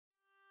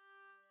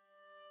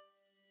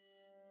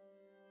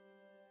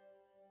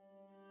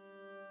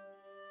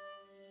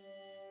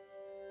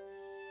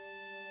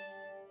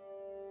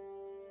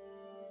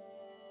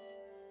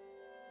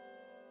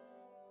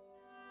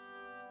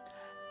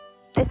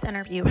This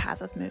interview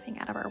has us moving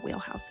out of our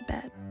wheelhouse a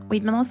bit.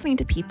 We've been listening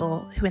to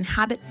people who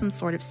inhabit some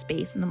sort of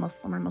space in the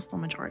Muslim or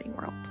Muslim majority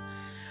world.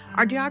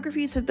 Our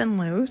geographies have been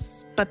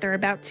loose, but they're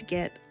about to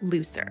get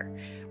looser.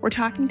 We're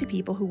talking to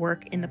people who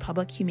work in the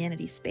public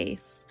humanities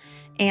space,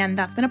 and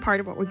that's been a part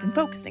of what we've been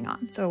focusing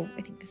on, so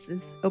I think this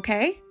is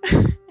okay.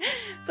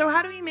 So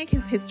how do we make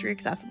his history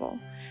accessible?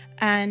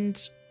 And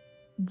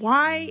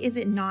why is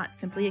it not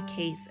simply a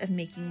case of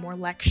making more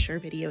lecture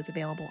videos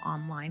available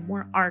online,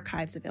 more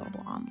archives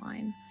available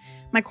online?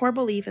 My core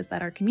belief is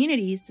that our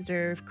communities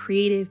deserve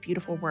creative,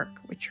 beautiful work,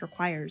 which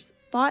requires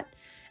thought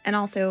and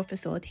also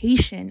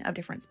facilitation of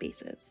different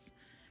spaces.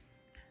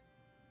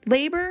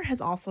 Labor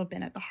has also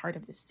been at the heart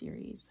of this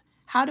series.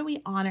 How do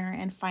we honor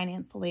and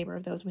finance the labor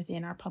of those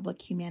within our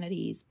public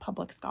humanities,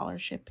 public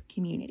scholarship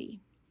community?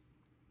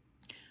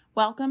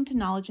 Welcome to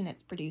Knowledge and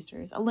Its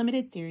Producers, a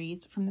limited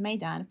series from the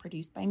Maidan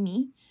produced by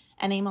me,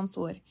 Anne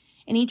Mansour.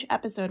 In each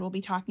episode, we'll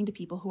be talking to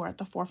people who are at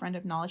the forefront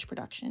of knowledge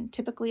production,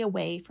 typically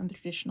away from the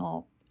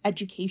traditional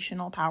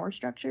educational power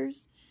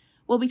structures.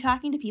 We'll be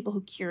talking to people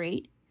who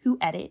curate, who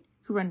edit,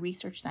 who run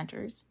research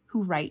centers,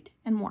 who write,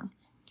 and more.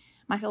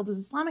 My field is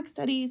Islamic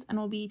studies, and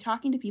we'll be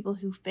talking to people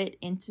who fit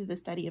into the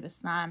study of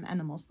Islam and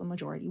the Muslim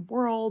majority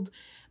world,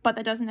 but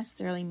that doesn't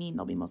necessarily mean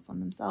they'll be Muslim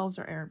themselves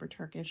or Arab or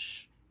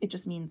Turkish. It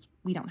just means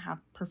we don't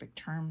have perfect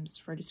terms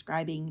for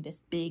describing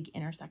this big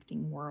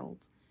intersecting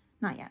world.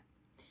 Not yet.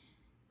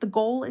 The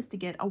goal is to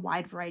get a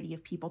wide variety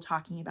of people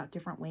talking about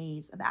different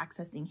ways of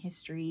accessing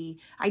history,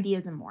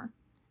 ideas, and more,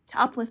 to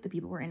uplift the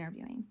people we're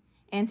interviewing,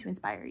 and to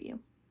inspire you.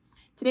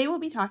 Today we'll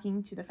be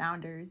talking to the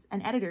founders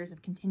and editors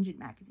of Contingent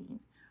Magazine,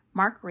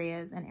 Marc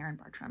Reyes and Erin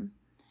Bartram.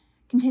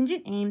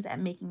 Contingent aims at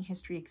making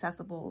history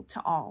accessible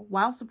to all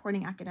while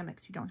supporting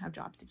academics who don't have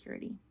job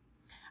security.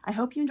 I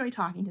hope you enjoy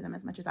talking to them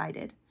as much as I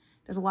did.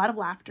 There's a lot of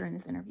laughter in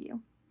this interview.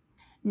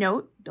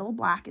 Note, Bill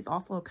Black is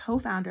also a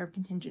co-founder of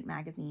Contingent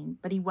Magazine,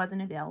 but he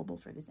wasn't available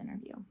for this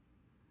interview.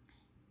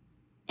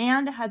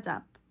 And a heads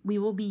up, we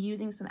will be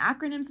using some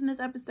acronyms in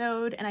this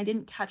episode, and I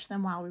didn't catch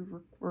them while we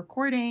were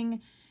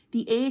recording.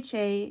 The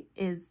AHA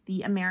is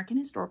the American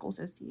Historical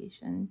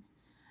Association,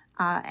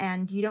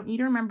 and you don't need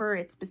to remember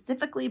it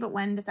specifically, but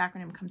when this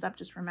acronym comes up,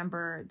 just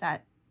remember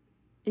that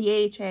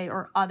the AHA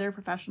or other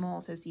professional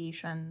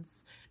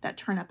associations that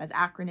turn up as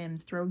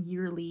acronyms throw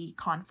yearly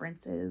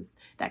conferences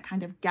that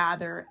kind of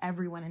gather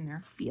everyone in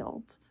their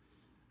field.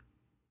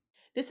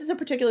 This is a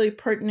particularly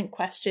pertinent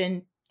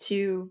question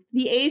to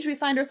the age we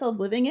find ourselves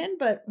living in,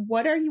 but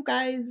what are you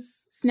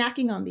guys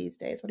snacking on these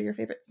days? What are your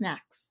favorite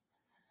snacks?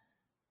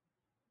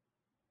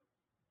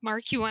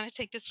 Mark, you want to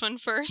take this one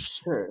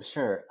first?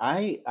 Sure.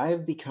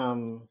 I've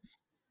become,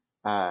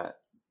 I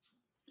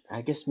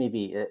guess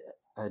maybe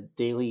a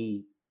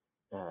daily.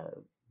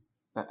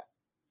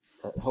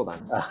 Hold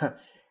on.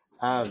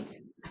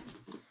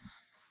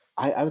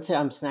 I would say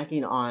I'm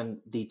snacking on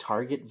the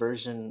Target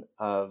version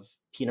of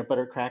peanut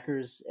butter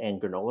crackers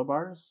and granola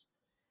bars.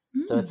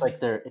 So it's like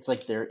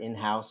their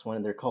in-house one,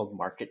 and they're called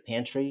Market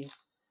Pantry.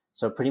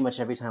 So pretty much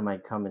every time I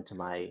come into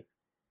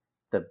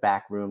the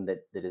back room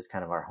that is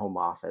kind of our home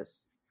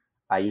office,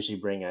 I usually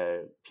bring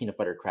a peanut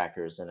butter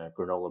crackers and a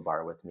granola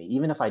bar with me.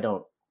 Even if I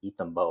don't eat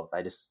them both,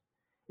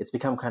 it's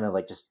become kind of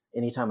like just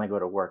anytime I go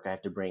to work, I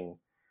have to bring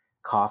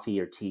coffee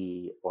or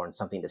tea or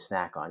something to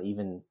snack on.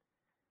 Even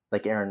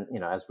like Erin,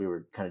 as we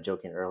were kind of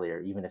joking earlier,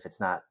 even if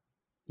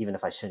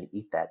I shouldn't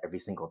eat that every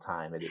single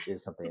time, it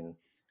is something,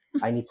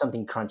 I need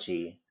something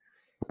crunchy,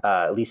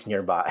 at least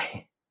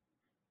nearby.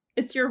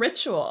 It's your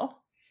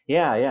ritual.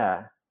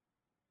 Yeah.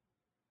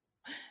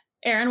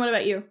 Erin, what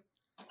about you?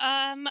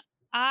 I'm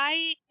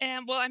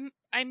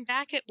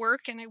back at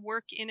work, and I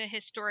work in a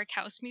historic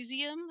house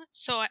museum,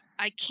 so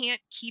I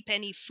can't keep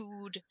any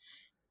food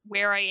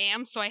where I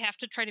am, so I have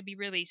to try to be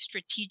really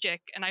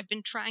strategic, and I've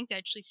been trying to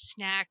actually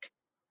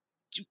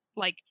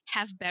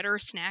have better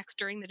snacks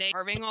during the day,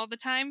 starving all the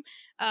time.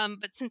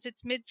 But since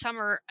it's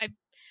midsummer, I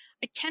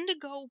tend to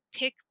go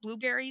pick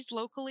blueberries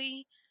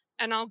locally,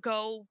 and I'll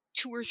go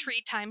 2 or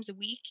 3 times a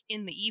week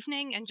in the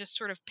evening and just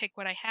sort of pick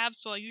what I have.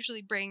 So I'll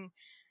usually bring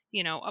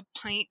a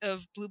pint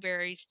of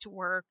blueberries to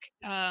work,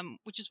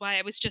 which is why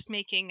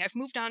I've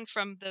moved on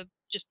from the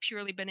just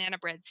purely banana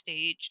bread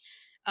stage,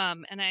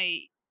 and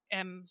I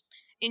am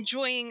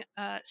enjoying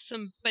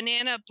some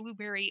banana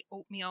blueberry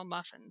oatmeal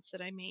muffins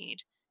that I made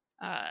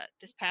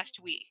this past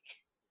week.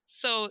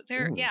 So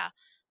they're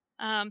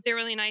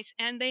really nice,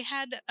 and they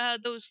had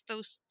those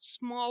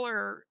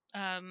smaller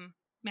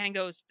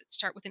mangoes that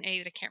start with an A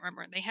that I can't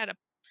remember. They had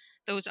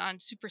those on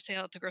super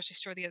sale at the grocery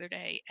store the other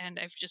day, and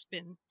I've just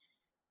been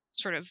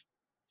sort of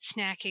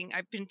snacking.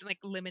 I've been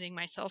limiting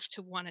myself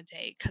to one a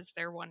day because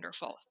they're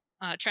wonderful,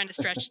 trying to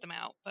stretch them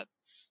out. But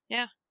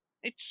yeah,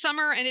 it's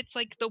summer, and it's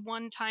like the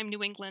one time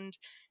New England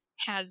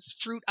has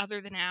fruit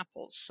other than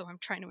apples, so I'm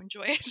trying to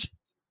enjoy it.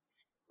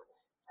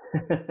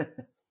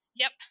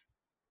 Yep.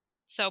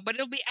 So, but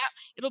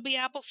it'll be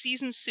apple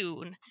season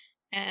soon,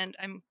 and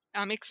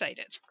I'm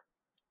excited.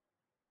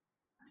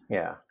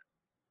 Yeah.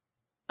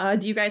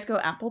 Do you guys go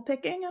apple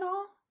picking at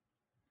all?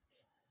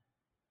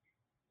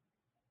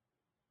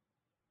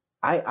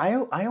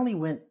 I only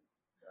went.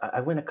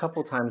 I went a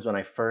couple times when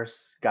I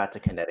first got to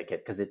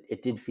Connecticut because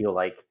it did feel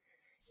like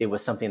it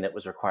was something that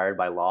was required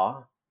by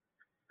law.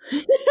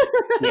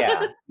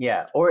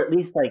 Yeah, or at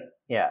least like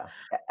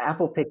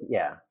apple pick.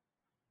 Yeah,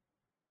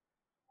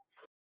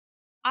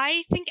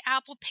 I think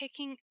apple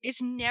picking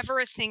is never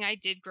a thing I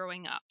did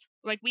growing up.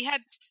 Like there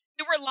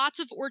were lots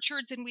of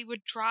orchards, and we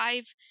would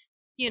drive,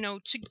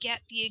 to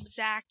get the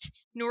exact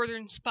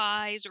northern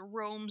spies or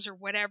romes or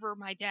whatever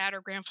my dad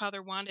or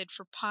grandfather wanted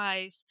for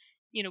pies.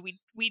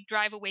 We'd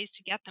drive a ways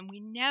to get them.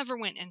 We never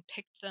went and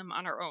picked them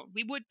on our own.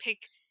 We would pick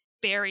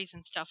berries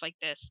and stuff like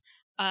this.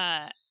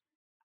 Uh,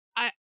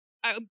 I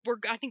I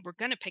think we're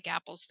gonna pick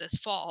apples this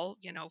fall,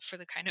 for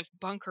the kind of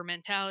bunker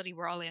mentality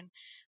we're all in.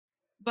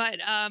 But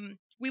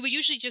we would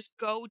usually just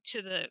go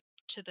to the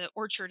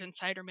orchard and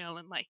cider mill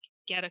and like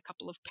get a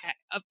couple of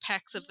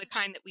pecks of the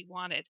kind that we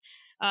wanted.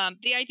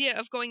 The idea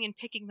of going and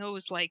picking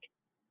those, like,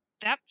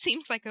 that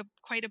seems like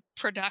quite a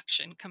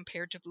production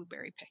compared to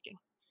blueberry picking.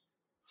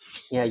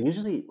 yeah.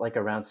 Usually, like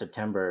around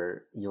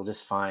September, you'll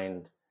just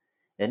find,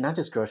 and not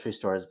just grocery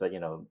stores, but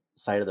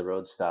side of the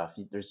road stuff.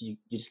 You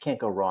just can't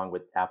go wrong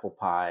with apple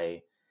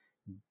pie,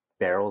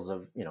 barrels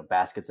of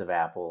baskets of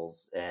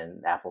apples,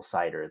 and apple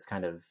cider. It's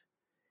kind of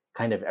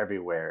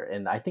everywhere.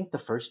 And I think the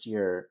first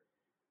year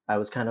I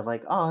was kind of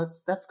like, oh,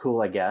 that's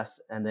cool, I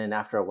guess. And then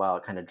after a while,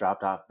 it kind of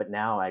dropped off. But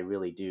now I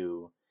really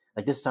do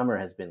like this summer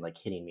has been like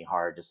hitting me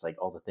hard, just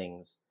like all the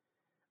things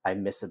I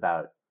miss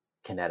about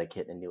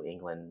Connecticut and New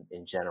England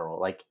in general.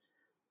 Like,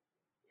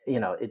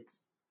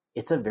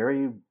 it's a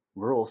very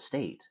rural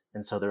state,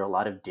 and so there are a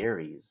lot of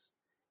dairies,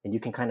 and you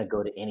can kind of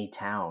go to any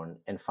town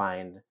and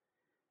find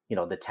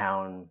the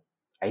town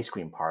ice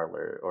cream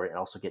parlor, or and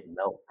also get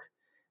milk.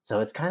 So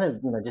it's kind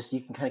of just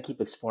you can kind of keep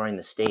exploring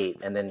the state,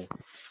 and then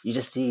you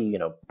just see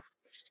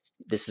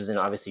this is in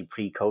obviously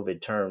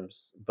pre-COVID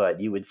terms, but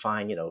you would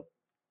find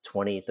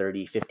 20,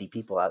 30, 50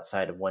 people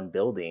outside of one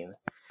building,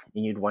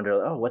 and you'd wonder,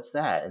 oh, what's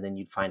that? And then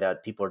you'd find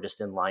out people are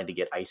just in line to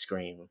get ice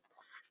cream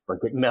or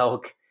get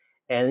milk,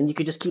 and then you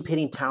could just keep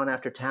hitting town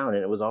after town,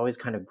 and it was always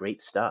kind of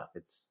great stuff.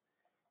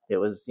 It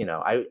was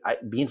I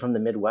being from the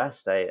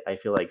Midwest, I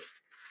feel like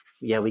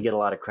yeah, we get a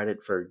lot of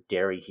credit for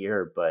dairy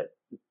here, but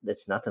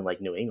it's nothing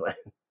like New England.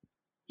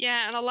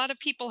 Yeah, and a lot of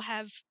people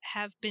have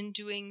been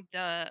doing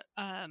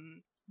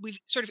we've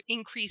sort of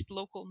increased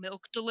local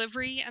milk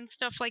delivery and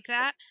stuff like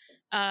that.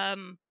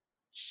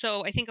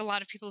 So I think a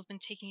lot of people have been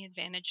taking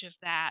advantage of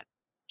that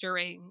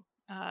during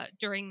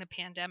the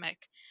pandemic.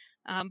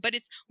 But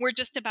we're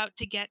just about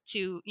to get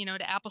to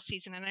apple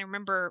season, and I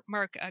remember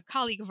Mark, a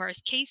colleague of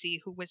ours, Casey,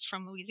 who was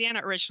from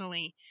Louisiana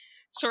originally,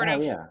 sort Oh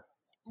of yeah.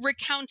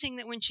 recounting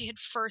that when she had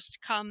first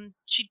come,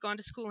 she'd gone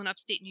to school in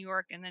upstate New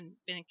York and then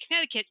been in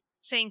Connecticut,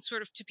 saying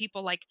sort of to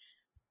people like,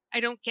 I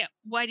don't get,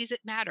 why does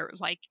it matter?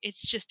 Like,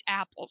 it's just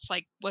apples.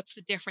 Like, what's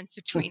the difference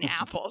between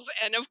apples?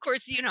 And of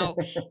course,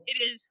 it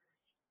is,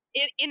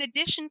 in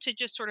addition to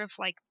just sort of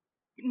like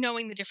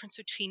knowing the difference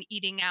between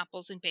eating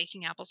apples and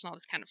baking apples and all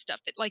this kind of stuff,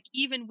 that like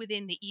even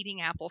within the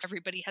eating apple,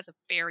 everybody has a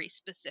very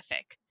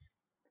specific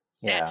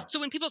set. Yeah. So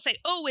when people say,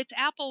 "Oh, it's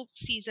apple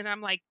season,"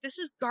 I'm like, "This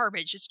is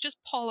garbage. It's just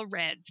Paula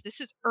Reds. This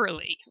is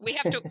early. We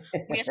have to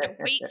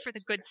wait for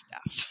the good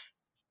stuff."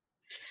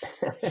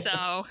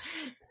 So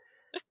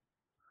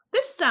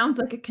This sounds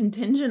like a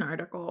Contingent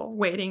article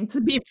waiting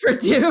to be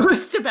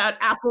produced about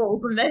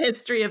apples and the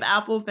history of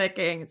apple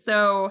picking.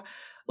 So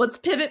let's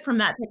pivot from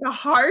that, take a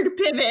hard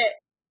pivot,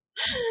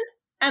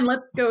 and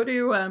let's go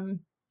to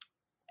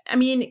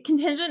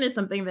Contingent is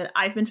something that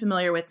I've been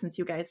familiar with since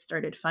you guys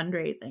started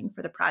fundraising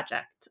for the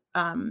project.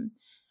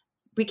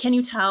 But can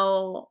you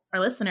tell our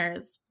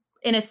listeners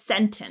in a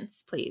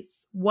sentence,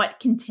 please, what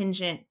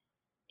Contingent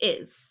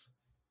is?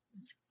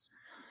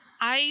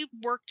 I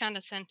worked on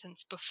a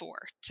sentence before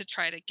to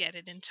try to get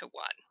it into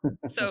one.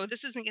 So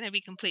this isn't going to be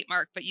complete,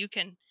 Mark, but you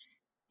can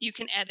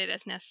edit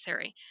as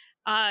necessary.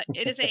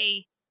 It is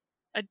a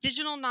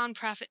digital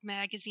nonprofit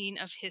magazine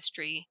of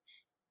history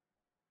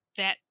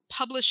that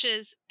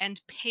publishes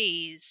and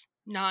pays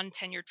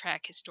non-tenure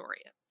track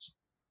historians.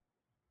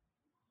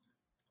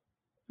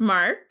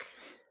 Mark?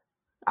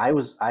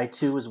 I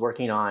too was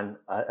working on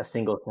a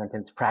single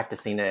sentence,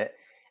 practicing it.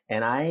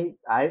 And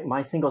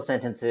my single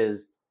sentence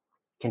is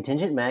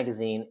Contingent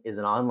Magazine is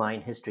an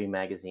online history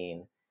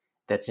magazine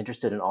that's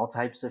interested in all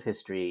types of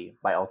history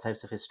by all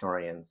types of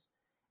historians,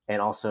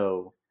 and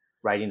also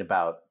writing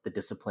about the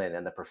discipline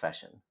and the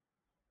profession.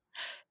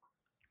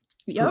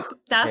 Yep,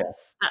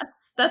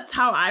 that's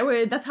how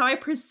I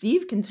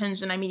perceive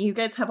Contingent. I mean, you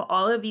guys have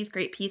all of these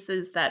great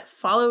pieces that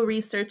follow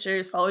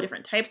researchers, follow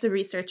different types of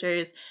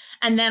researchers.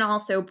 And then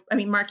also, I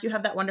mean, Mark, you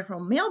have that wonderful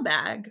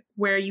mailbag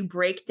where you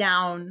break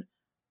down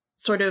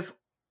sort of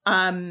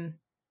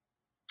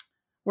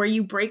where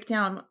you break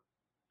down.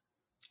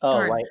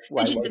 Why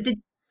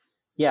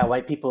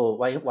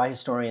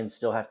historians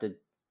still have to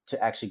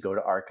actually go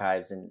to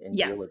archives and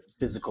Yes. deal with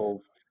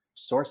physical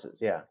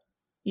sources. Yeah.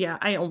 Yeah,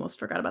 I almost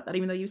forgot about that,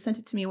 even though you sent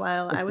it to me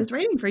while I was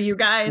writing for you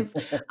guys.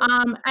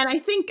 And I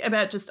think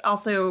about just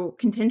also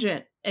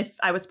Contingent. If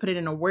I was to put it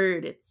in a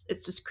word, it's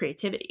just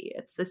creativity.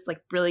 It's this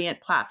like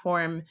brilliant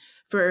platform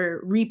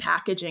for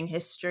repackaging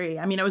history.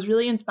 I mean, I was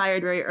really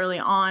inspired very early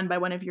on by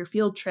one of your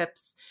field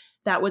trips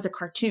that was a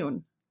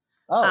cartoon.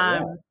 Oh yeah.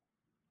 Um,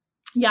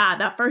 yeah,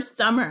 that first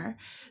summer.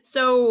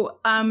 So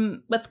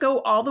let's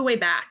go all the way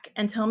back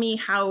and tell me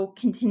how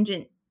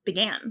Contingent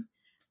began.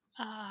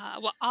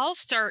 Well, I'll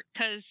start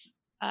because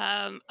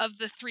of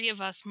the three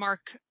of us,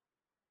 Mark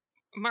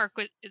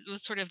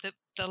was sort of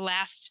the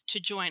last to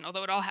join,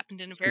 although it all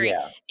happened in a very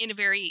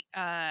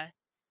Yeah.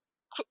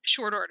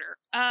 short order.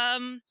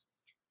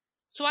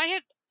 So I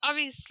had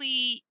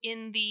obviously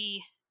in the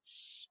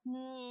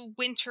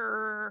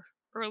winter,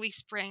 early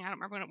spring, I don't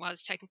remember when it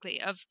was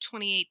technically, of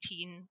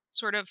 2018,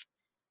 sort of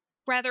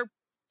rather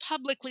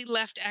publicly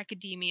left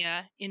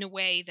academia in a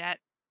way that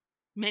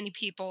many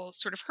people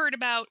sort of heard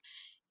about,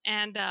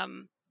 and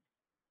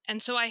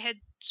so I had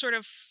sort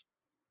of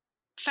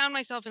found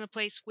myself in a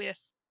place with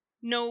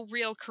no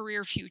real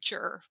career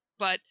future,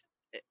 but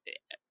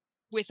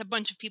with a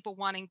bunch of people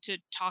wanting to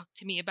talk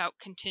to me about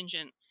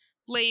contingent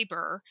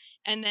labor.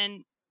 And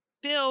then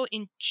Bill,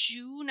 in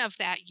June of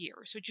that year,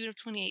 so June of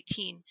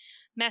 2018,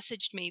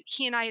 messaged me.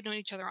 He and I had known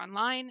each other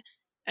online,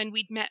 and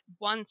we'd met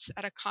once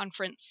at a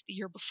conference the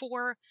year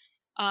before,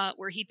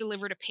 where he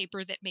delivered a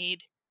paper that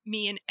made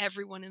me and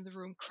everyone in the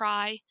room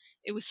cry.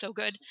 It was so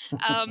good.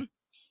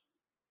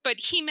 But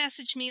he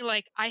messaged me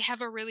like, I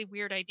have a really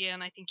weird idea,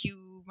 and I think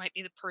you might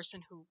be the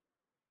person who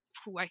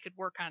I could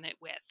work on it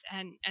with.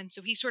 And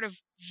so he sort of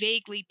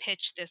vaguely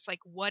pitched this, like,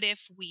 what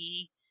if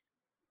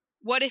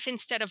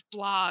instead of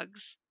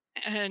blogs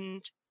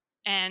and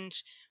and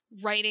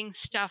writing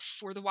stuff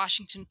for the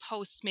Washington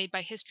Post's made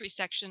by history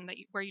section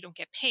where you don't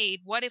get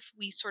paid, what if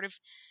we sort of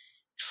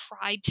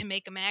tried to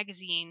make a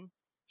magazine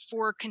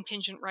for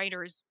contingent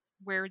writers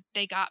where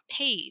they got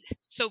paid?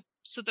 So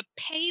the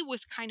pay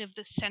was kind of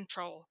the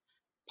central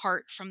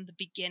part from the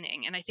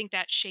beginning, and I think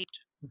that shaped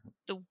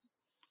the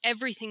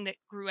everything that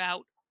grew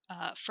out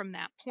from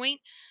that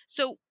point.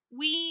 So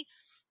we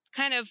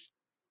kind of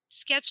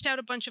sketched out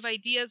a bunch of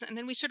ideas, and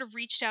then we sort of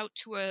reached out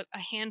to a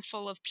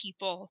handful of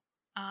people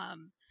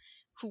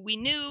who we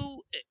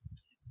knew,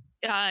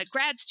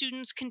 grad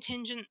students,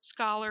 contingent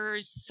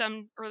scholars,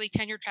 some early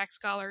tenure track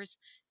scholars,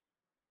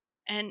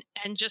 and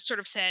just sort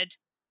of said,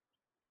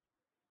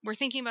 we're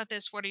thinking about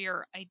this. What are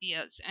your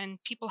ideas? And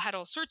people had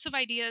all sorts of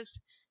ideas.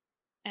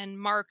 And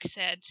Mark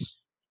said,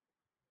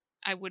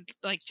 I would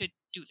like to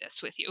do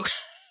this with you,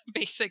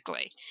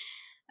 basically.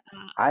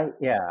 I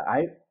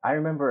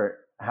remember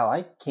how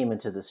I came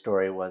into the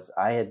story was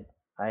I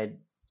had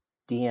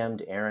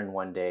DM'd Erin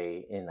one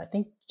day in I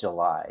think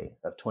July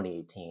of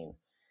 2018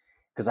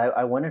 because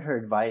I wanted her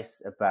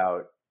advice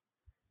about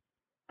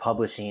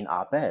publishing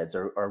op-eds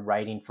or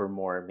writing for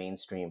more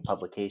mainstream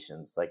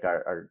publications. Like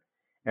our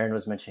Erin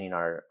was mentioning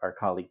our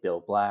colleague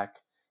Bill Black.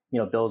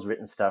 Bill's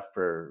written stuff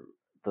for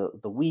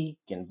the Week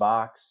and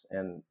Vox,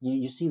 and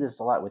you see this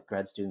a lot with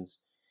grad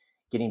students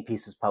getting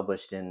pieces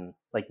published in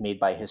like Made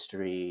by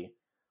History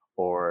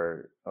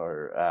or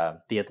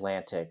The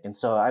Atlantic. And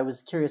so I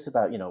was curious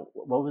about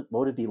what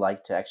would it be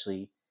like to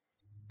actually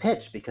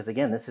pitch, because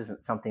again, this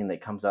isn't something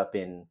that comes up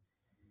in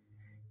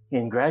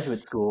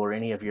graduate school or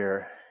any of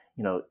your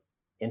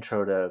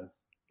intro to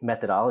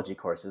methodology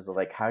courses.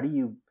 Like how do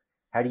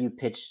you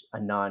pitch a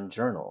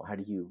non-journal? How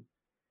do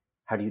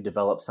you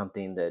develop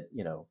something that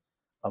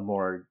a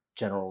more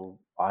general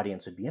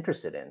audience would be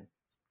interested in?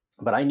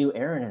 But I knew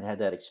Erin had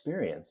that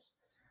experience.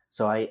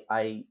 So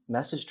I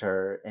messaged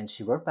her, and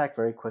she wrote back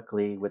very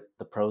quickly with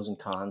the pros and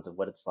cons of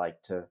what it's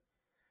like to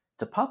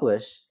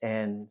publish.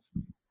 And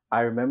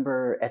I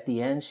remember at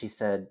the end, she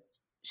said,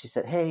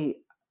 "Hey,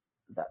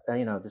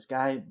 this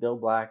guy, Bill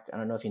Black, I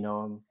don't know if you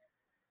know him,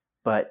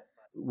 but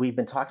we've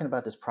been talking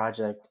about this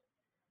project."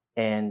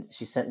 And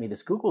she sent me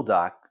this Google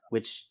Doc,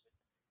 which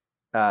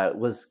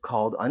was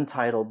called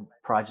Untitled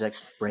Project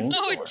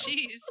Brainstorm. Oh,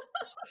 jeez.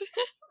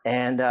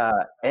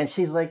 And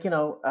she's like,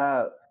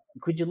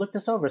 could you look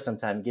this over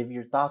sometime? Give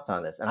your thoughts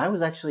on this. And I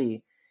was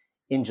actually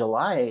in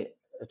July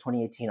of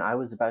 2018, I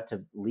was about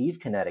to leave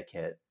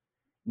Connecticut,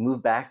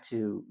 move back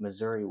to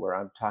Missouri, where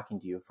I'm talking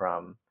to you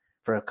from,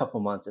 for a couple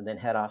months, and then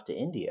head off to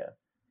India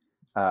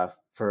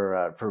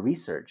for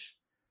research.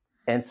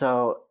 And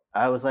so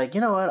I was like,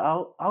 you know what,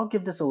 I'll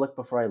give this a look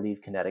before I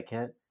leave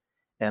Connecticut,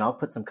 and I'll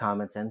put some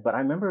comments in. But I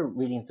remember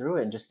reading through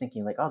it and just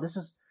thinking like, oh, this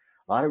is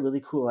a lot of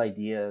really cool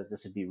ideas.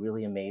 This would be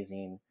really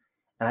amazing.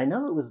 And I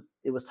know it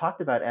was talked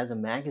about as a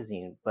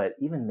magazine, but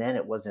even then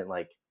it wasn't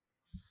like,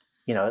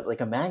 like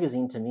a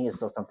magazine to me is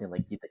still something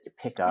like that you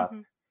pick up,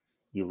 Mm-hmm.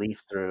 you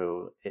leaf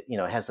through, it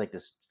has like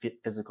this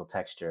physical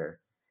texture.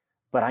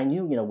 But I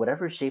knew,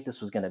 whatever shape this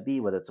was going to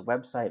be, whether it's a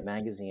website,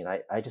 magazine,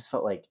 I just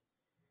felt like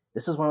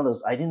this is one of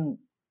those, I didn't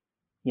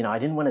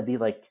want to be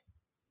like,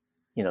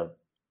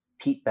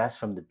 Pete Best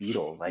from the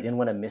Beatles. I didn't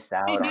want to miss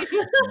out on,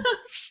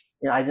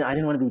 I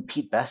didn't want to be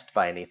Pete Best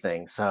by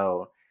anything.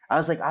 So I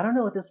was like, I don't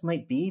know what this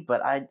might be,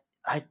 but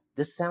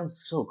this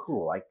sounds so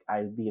cool. Like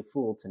I'd be a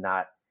fool to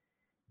not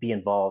be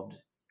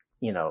involved,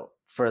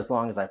 for as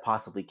long as I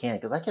possibly can.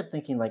 Cause I kept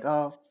thinking like,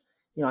 oh,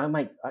 I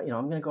might, I'm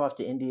going to go off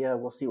to India.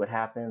 We'll see what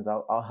happens.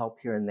 I'll help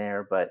here and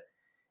there. But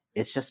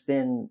it's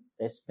been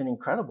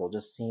incredible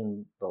just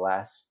seeing the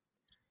last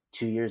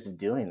 2 years of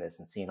doing this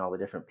and seeing all the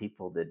different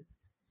people that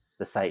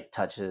the site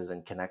touches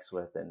and connects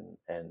with.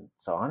 And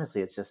so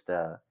honestly, it's just,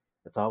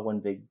 it's all one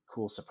big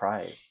cool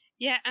surprise.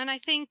 Yeah, and I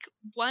think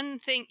one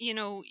thing,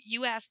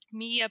 you asked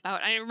me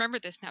about, I remember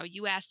this now,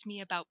 you asked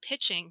me about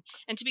pitching.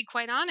 And to be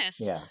quite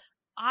honest, Yeah.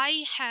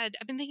 I've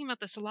been thinking about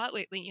this a lot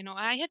lately.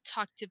 I had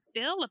talked to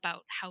Bill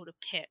about how to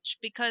pitch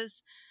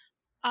because,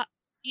 uh,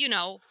 you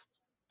know,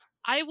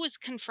 I was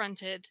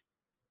confronted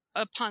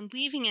upon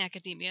leaving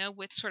academia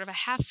with sort of a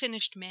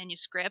half-finished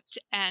manuscript,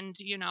 and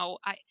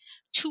I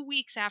 2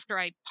 weeks after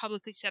I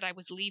publicly said I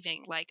was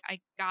leaving, like, I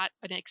got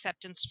an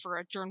acceptance for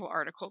a journal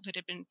article that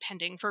had been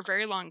pending for a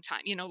very long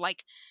time,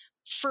 like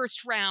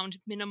first round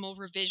minimal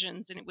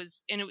revisions, and it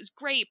was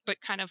great,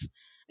 but kind of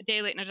a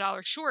day late and a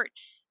dollar short.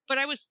 But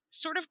I was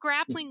sort of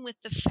grappling with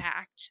the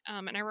fact,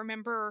 and I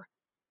remember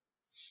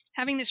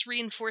having this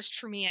reinforced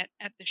for me at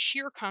the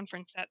Sheer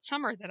conference that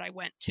summer that I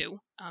went to,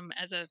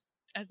 as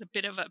a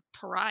bit of a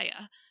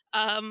pariah,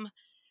 um,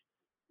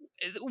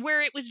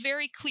 where it was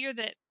very clear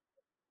that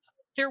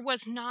there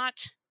was not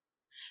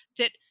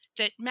that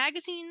that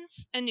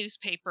magazines and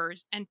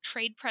newspapers and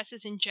trade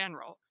presses in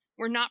general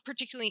were not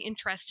particularly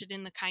interested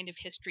in the kind of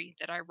history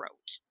that I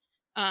wrote.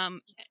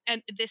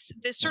 And this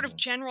sort of Mhm.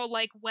 general,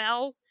 like,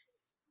 well,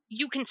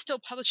 you can still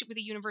publish it with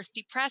a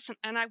university press,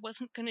 and I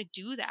wasn't going to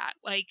do that.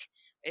 Like,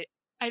 it,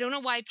 I don't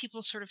know why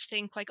people sort of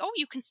think like, oh,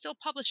 you can still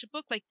publish a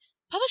book. Like,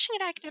 publishing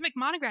an academic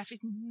monograph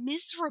is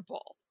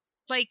miserable.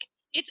 Like,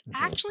 it's Mhm.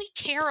 actually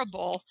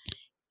terrible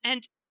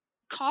and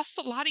costs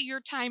a lot of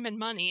your time and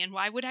money. And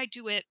why would I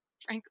do it?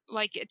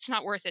 Like, it's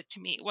not worth it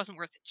to me. It wasn't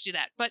worth it to do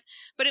that. But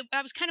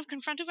I was kind of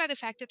confronted by the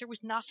fact that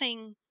there's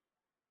nothing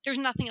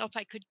else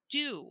I could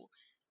do,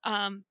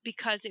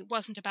 because it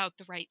wasn't about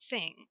the right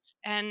things.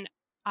 And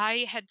I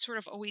had sort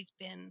of always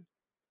been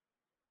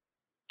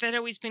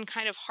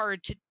kind of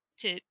hard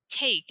to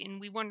take. And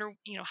we wonder,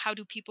 how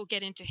do people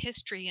get into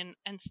history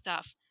and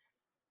stuff?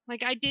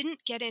 Like, I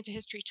didn't get into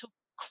history till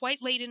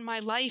quite late in my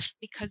life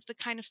because the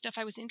kind of stuff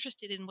I was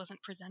interested in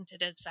wasn't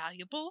presented as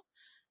valuable.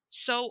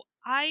 So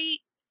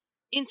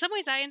in some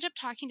ways, I ended up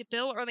talking to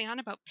Bill early on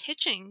about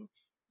pitching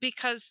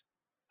because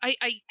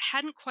I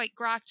hadn't quite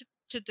grokked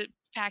to the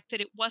fact that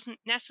it wasn't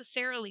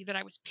necessarily that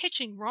I was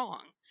pitching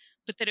wrong,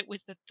 but that it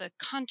was that the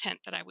content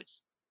that I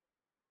was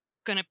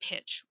going to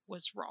pitch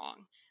was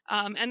wrong.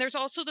 And there's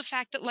also the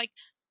fact that, like,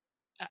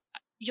 uh,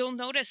 you'll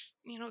notice,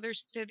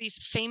 there are these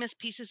famous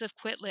pieces of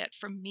Quitlit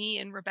from me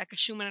and Rebecca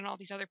Schumann and all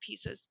these other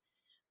pieces.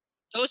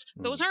 Those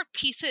Mhm. aren't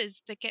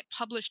pieces that get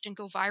published and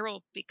go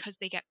viral because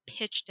they get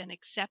pitched and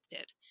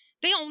accepted.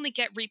 They only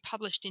get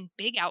republished in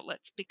big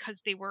outlets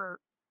because they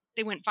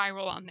went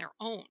viral on their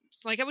own.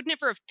 So, like, I would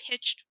never have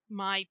pitched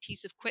my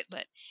piece of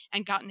Quitlit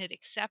and gotten it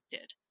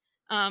accepted.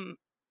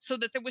 So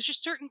that there was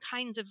just certain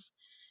kinds of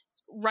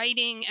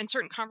writing and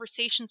certain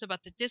conversations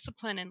about the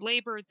discipline and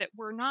labor that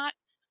were not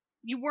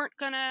you weren't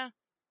gonna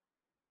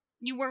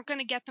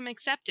get them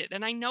accepted.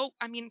 And I know,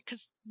 I mean,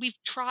 because we've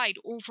tried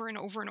over and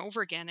over and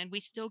over again, and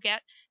we still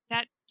get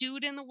that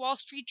dude in the Wall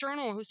Street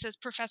Journal who says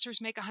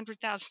professors make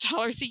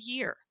 $100,000 a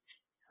year.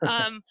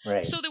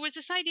 Right. So there was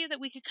this idea that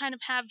we could kind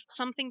of have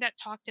something that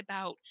talked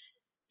about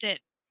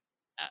that,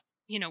 uh,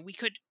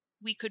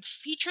 we could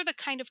feature the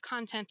kind of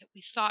content that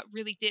we thought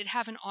really did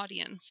have an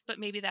audience, but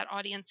maybe that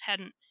audience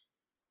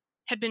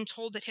had been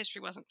told that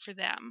history wasn't for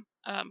them.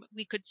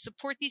 We could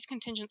support these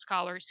contingent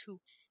scholars who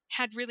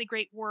had really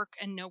great work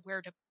and know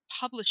where to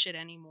publish it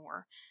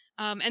anymore.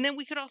 And then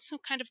we could also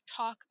kind of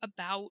talk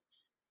about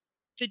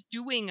the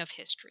doing of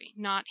history,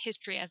 not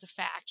history as a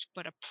fact,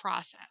 but a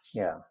process.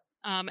 Yeah.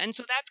 And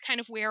so that's kind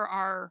of where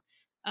our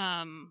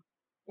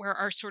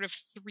sort of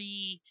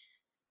three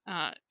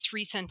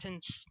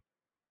sentence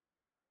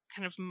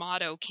kind of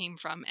motto came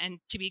from. And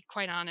to be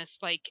quite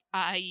honest, like,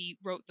 I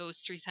wrote those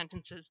three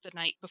sentences the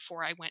night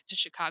before I went to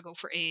Chicago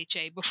for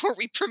AHA before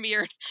we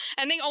premiered,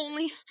 and they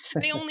only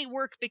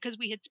work because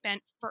we had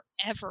spent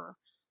forever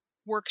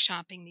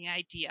workshopping the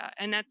idea.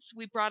 And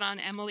we brought on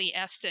Emily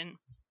Eston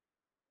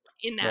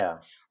in that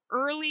Yeah.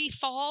 early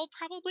fall,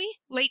 probably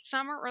late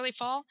summer, early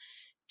fall,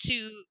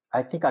 to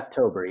I think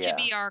October. to Yeah.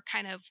 be our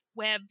kind of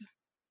web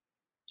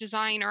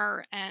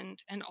designer and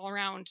all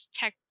around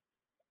tech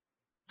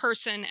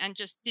person and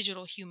just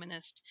digital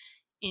humanist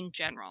in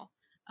general.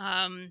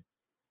 Um,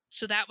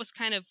 so that was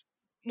kind of,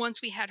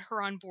 once we had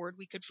her on board,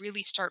 we could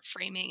really start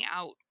framing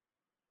out,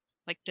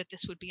 like, that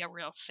this would be a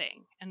real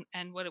thing,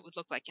 and what it would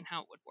look like and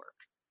how it would work.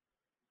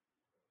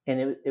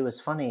 And it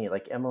was funny.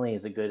 Like Emily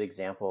is a good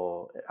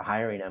example.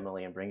 Hiring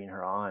Emily and bringing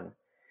her on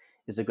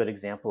is a good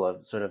example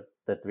of sort of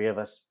the three of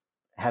us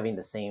having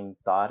the same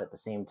thought at the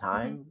same Hmm.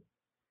 time.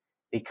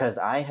 Because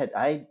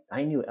I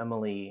knew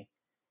Emily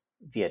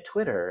via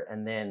Twitter,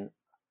 and then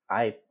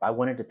I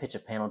wanted to pitch a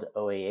panel to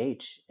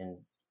OAH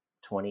in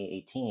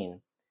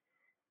 2018,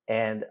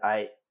 and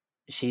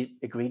she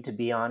agreed to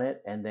be on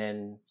it, and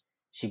then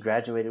she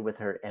graduated with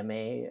her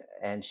MA,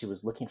 and she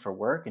was looking for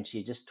work, and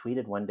she just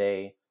tweeted one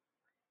day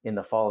in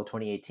the fall of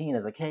 2018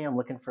 as like, hey, I'm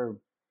looking for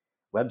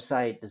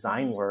website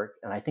design work.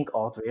 And I think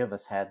all three of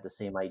us had the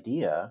same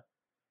idea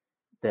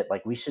that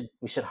like we should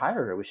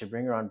hire her, we should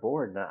bring her on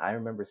board. And I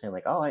remember saying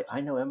like, oh,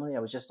 I know Emily, I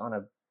was just on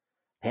a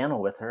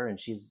panel with her, and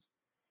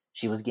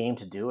she was game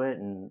to do it.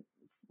 And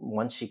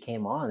once she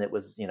came on, it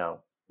was,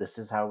 this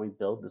is how we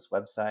build this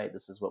website,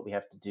 this is what we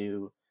have to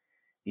do,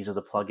 these are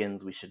the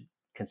plugins we should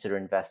consider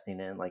investing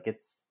in. Like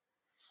it's,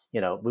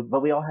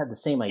 but we all had the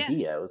same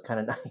idea. It was kind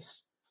of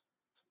nice.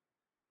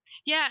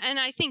 Yeah, and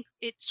I think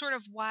it's sort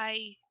of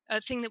why a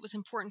thing that was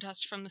important to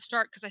us from the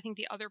start, because I think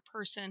the other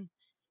person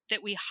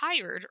that we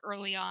hired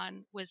early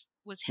on was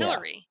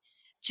Hillary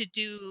to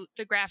do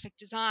the graphic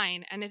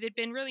design, and it had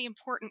been really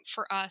important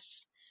for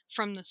us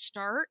from the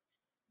start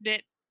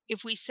that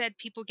if we said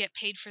people get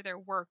paid for their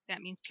work,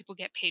 that means people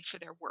get paid for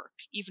their work,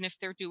 even if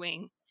they're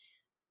doing,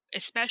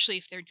 especially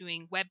if they're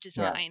doing web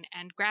design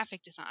and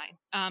graphic design.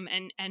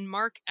 And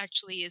Marc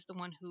actually is the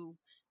one who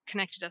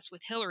connected us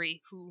with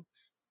Hillary, who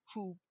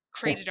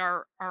created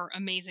our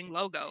amazing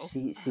logo.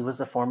 She was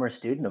a former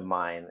student of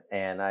mine,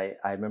 and I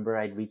remember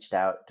I'd reached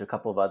out to a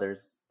couple of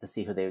others to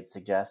see who they would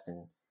suggest,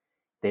 and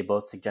they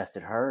both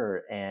suggested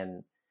her.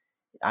 And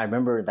I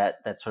remember that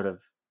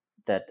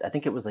I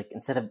think it was like,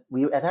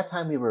 at that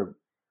time we were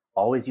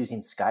always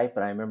using Skype,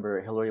 but I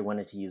remember Hillary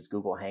wanted to use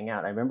Google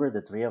Hangout. I remember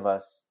the three of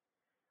us,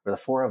 or the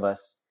four of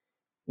us,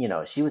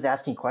 she was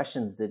asking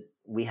questions that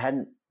we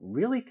hadn't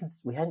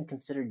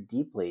considered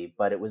deeply,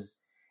 but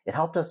it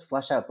helped us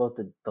flesh out both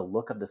the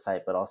look of the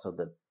site, but also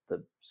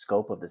the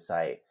scope of the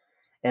site.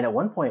 And at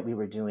one point we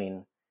were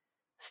doing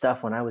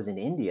stuff when I was in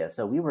India.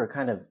 So we were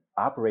kind of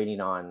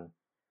operating on,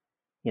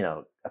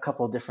 a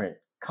couple of different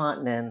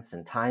continents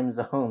and time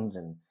zones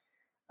and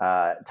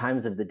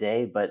times of the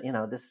day. But,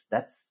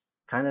 that's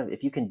kind of,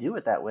 if you can do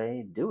it that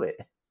way, do it.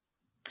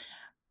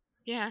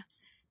 Yeah.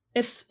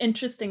 It's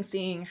interesting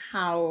seeing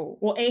how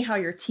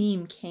your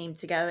team came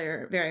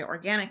together very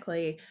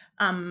organically,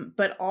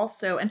 but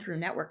also, and through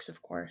networks,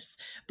 of course,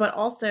 but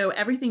also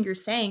everything you're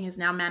saying is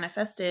now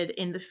manifested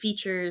in the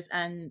features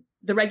and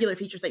the regular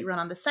features that you run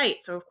on the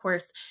site. So, of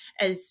course,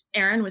 as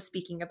Erin was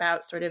speaking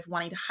about sort of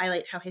wanting to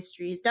highlight how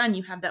history is done,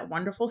 you have that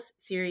wonderful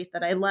series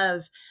that I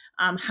love,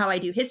 How I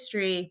Do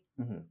History,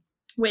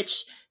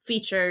 which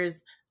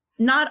features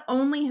not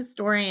only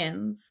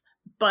historians,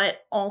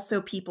 but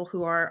also people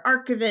who are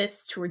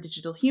archivists, who are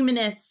digital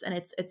humanists, and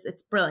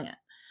it's brilliant.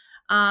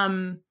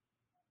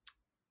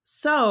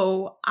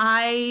 So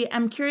I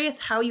am curious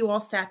how you all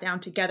sat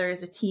down together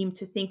as a team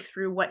to think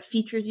through what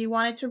features you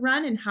wanted to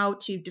run and how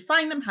to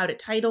define them, how to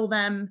title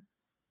them.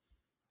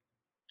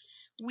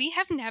 We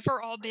have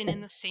never all been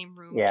in the same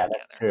room together.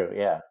 That's true.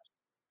 Yeah.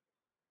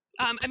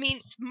 I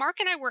mean, Marc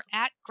and I were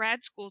at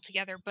grad school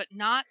together, but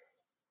not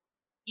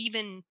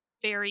even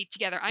very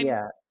together. I'm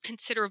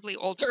considerably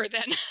older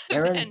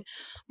than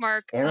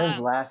Marc. Erin's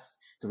last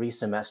 3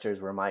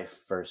 semesters were my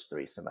first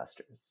 3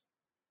 semesters.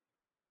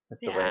 That's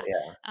the way.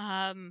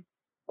 Yeah.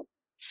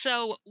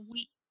 So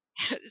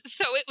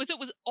it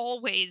was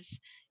always,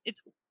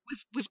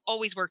 we've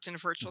always worked in a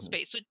virtual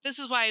space. So this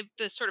is why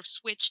the sort of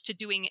switch to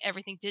doing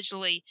everything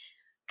digitally.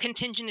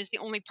 Contingent is the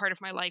only part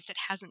of my life that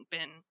hasn't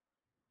been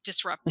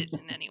disrupted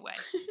in any way.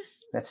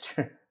 That's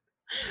true.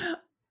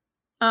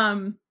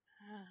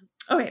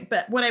 Okay,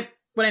 but what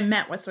I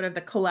meant was sort of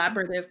the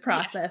collaborative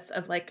process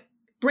of like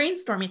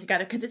brainstorming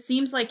together, because it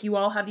seems like you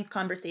all have these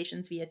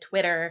conversations via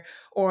Twitter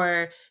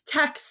or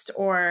text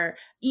or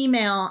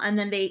email, and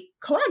then they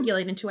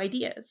coagulate into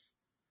ideas.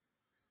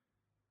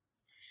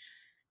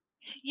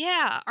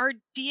 Yeah, our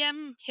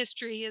DM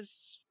history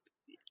is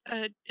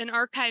an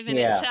archive in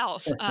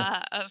itself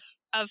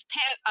of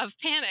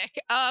panic.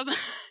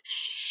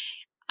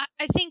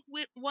 I think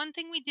one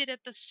thing we did at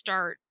the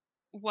start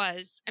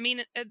was, I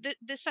mean,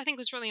 this I think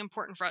was really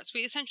important for us.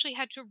 We essentially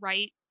had to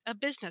write a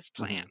business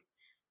plan.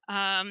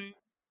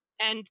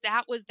 And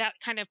that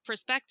kind of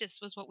prospectus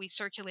was what we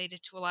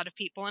circulated to a lot of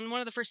people. And one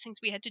of the first things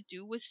we had to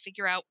do was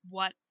figure out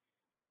what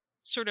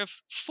sort of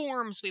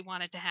forms we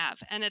wanted to have.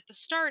 And at the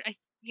start,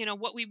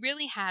 what we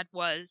really had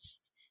were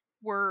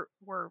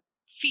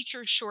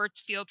features, shorts,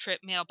 field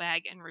trip,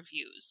 mailbag, and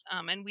reviews.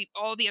 And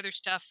all the other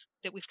stuff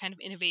that we've kind of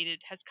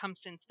innovated has come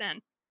since then.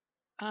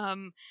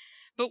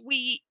 But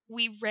we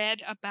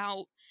read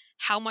about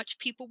how much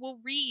people will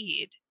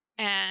read,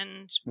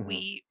 and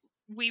we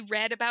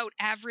read about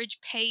average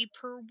pay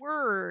per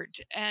word,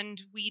 and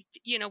we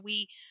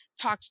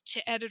talked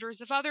to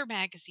editors of other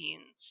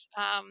magazines,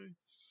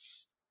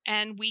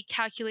 and we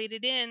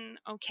calculated in,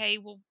 okay,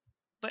 well,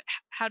 but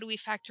how do we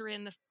factor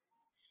in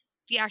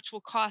the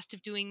actual cost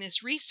of doing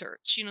this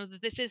research?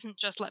 That this isn't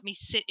just let me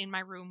sit in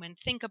my room and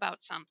think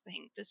about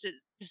something. This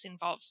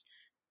involves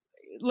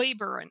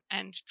labor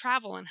and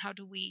travel, and how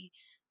do we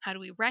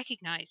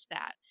recognize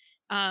that?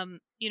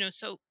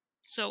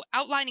 So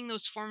outlining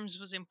those forms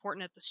was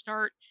important at the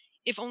start,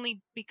 if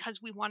only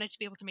because we wanted to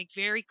be able to make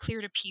very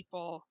clear to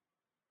people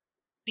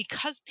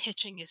because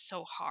pitching is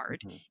so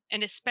hard, Mm-hmm.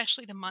 and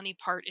especially the money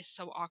part is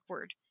so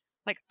awkward.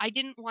 Like, I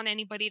didn't want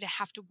anybody to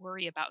have to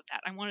worry about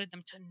that. I wanted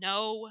them to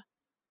know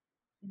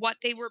what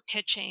they were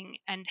pitching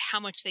and how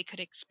much they could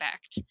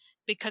expect,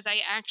 because I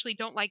actually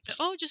don't like the,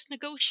 oh, just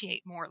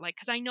negotiate more, like,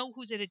 because I know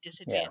who's at a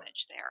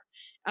disadvantage there.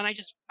 And I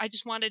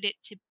just wanted it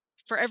to,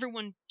 for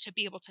everyone to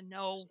be able to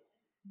know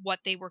what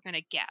they were going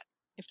to get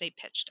if they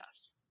pitched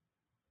us.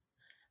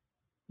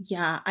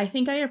 Yeah, I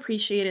think I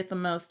appreciate it the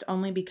most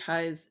only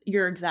because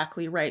you're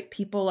exactly right.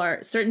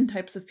 Certain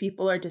types of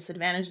people are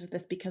disadvantaged with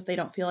this because they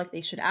don't feel like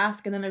they should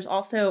ask. And then there's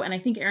also, and I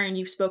think, Erin,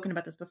 you've spoken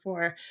about this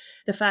before,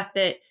 the fact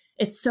that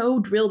it's so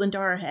drilled into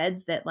our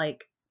heads that,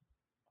 like,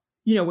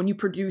 when you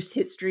produce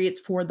history,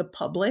 it's for the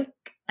public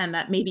and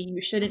that maybe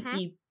you shouldn't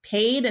be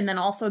paid. And then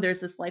also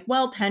there's this, like,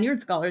 well, tenured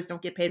scholars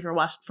don't get paid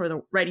for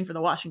the writing for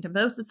the Washington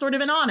Post. It's sort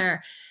of an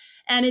honor.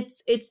 And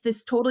it's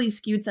this totally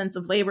skewed sense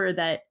of labor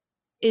that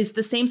is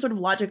the same sort of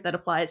logic that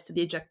applies to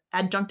the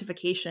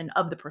adjunctification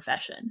of the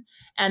profession.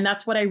 And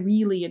that's what I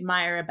really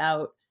admire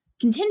about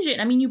contingent.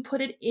 I mean, you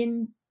put it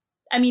in,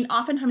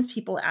 oftentimes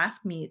people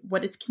ask me,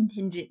 what does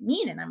contingent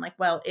mean? And I'm like,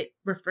 well,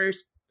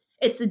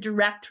 it's a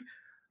direct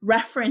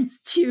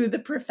reference to the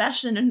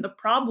profession and the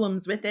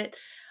problems with it.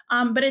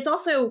 But it's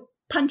also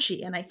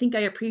punchy. And I think I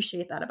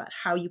appreciate that about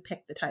how you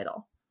pick the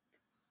title.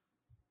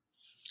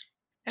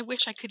 I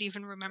wish I could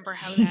even remember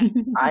how that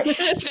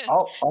happened.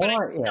 Talking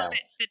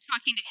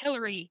to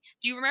Hillary.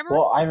 Do you remember?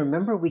 Well, I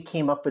remember we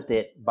came up with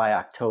it by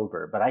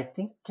October, but I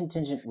think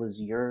contingent was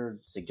your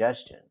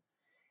suggestion.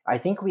 I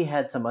think we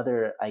had some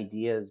other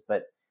ideas,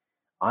 but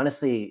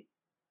honestly,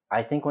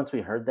 I think once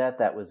we heard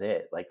that was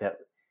it. Like, that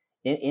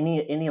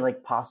any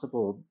like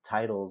possible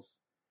titles,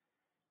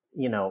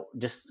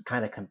 just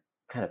kind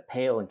of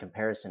pale in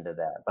comparison to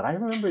that. But I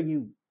remember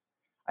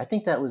I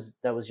think that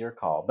was your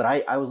call. But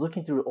I was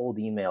looking through old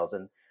emails,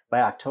 and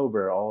by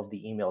October, all of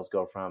the emails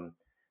go from,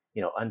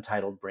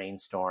 untitled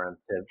brainstorm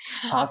to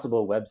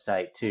possible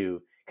website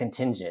to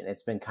contingent.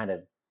 It's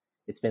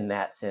been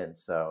that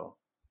since. So.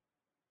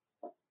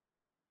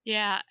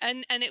 Yeah.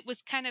 And it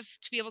was kind of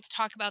to be able to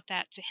talk about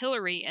that to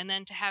Hillary, and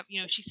then to have,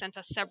 she sent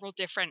us several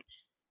different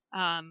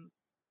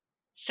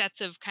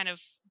sets of kind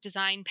of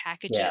design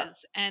packages.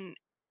 Yeah.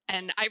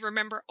 And I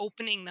remember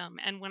opening them,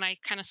 and when I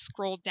kind of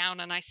scrolled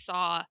down and I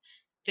saw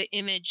the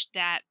image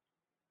that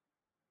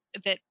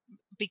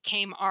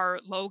became our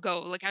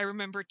logo, like, I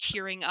remember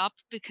tearing up,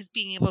 because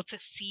being able to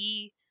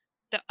see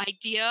the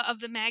idea of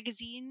the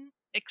magazine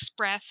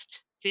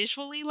expressed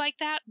visually like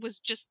that was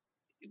just,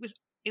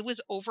 it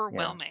was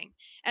overwhelming.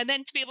 Yeah. And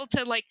then to be able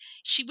to, like,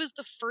 she was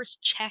the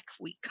first check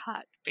we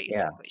cut, basically.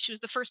 Yeah. She was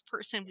the first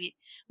person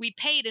we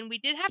paid, and we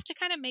did have to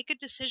kind of make a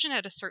decision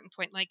at a certain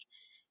point. Like,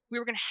 we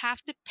were going to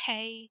have to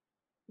pay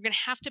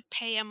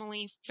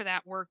Emily for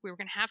that work. We were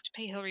going to have to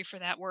pay Hillary for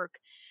that work.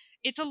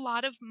 It's a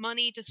lot of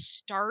money to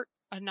start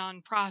a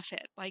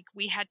nonprofit. Like,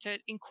 we had to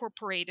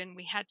incorporate, and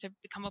we had to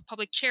become a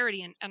public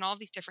charity, and all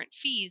these different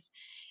fees.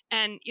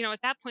 And,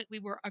 at that point, we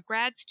were a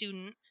grad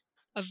student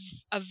of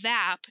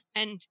VAP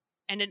and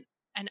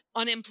an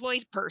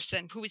unemployed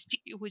person who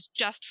was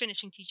just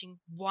finishing teaching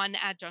one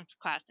adjunct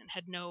class and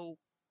had no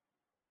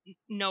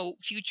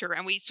future.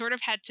 And we sort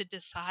of had to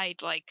decide,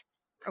 like,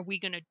 are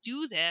we going to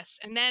do this?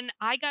 And then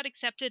I got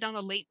accepted on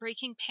a late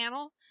breaking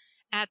panel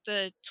at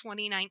the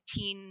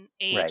 2019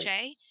 AHA.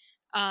 Right.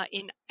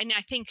 In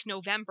I think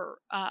November,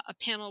 a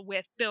panel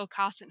with Bill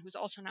Cosson, who's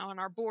also now on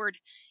our board.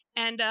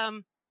 And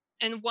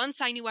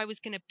once I knew I was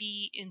going to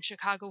be in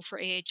Chicago for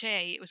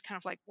AHA, it was kind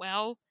of like,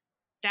 well,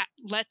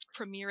 let's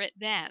premiere it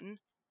then.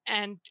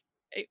 And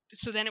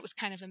so then it was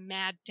kind of a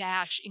mad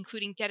dash,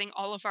 including getting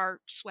all of our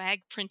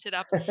swag printed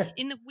up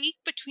in the week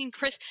between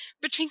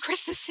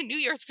Christmas and New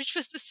Year's, which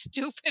was the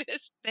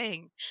stupidest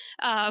thing.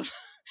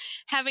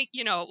 Having,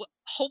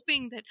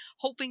 hoping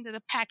that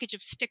a package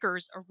of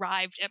stickers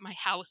arrived at my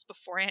house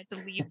before I had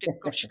to leave to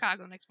go to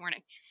Chicago next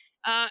morning.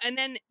 And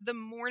then the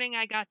morning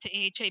I got to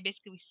AHA,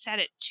 basically we set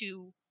it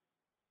to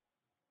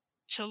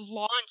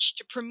launch,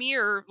 to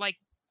premiere, like,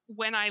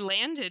 when I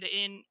landed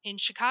in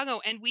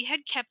Chicago, and we had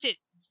kept it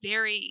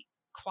very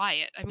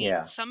quiet. I mean,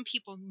 yeah. Some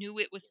people knew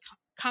it was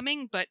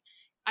coming, but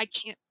I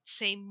can't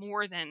say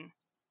more than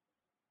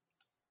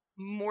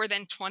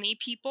 20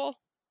 people.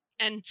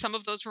 And some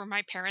of those were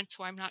my parents,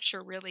 who I'm not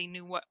sure really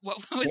knew what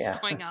was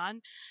going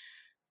on.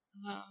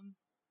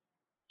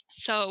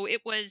 So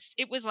it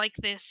was like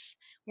this,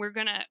 we're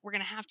gonna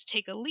have to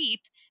take a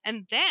leap.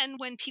 And then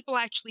when people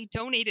actually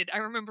donated, I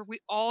remember we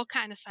all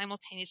kind of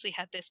simultaneously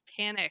had this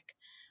panic,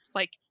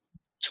 like,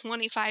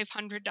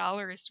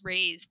 $2,500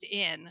 raised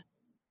in.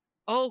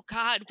 Oh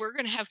God, we're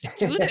gonna have to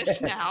do this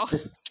now.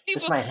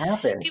 This might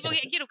happen. People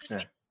get,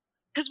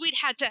 because we'd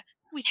had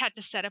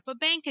to set up a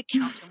bank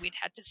account, and we'd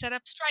had to set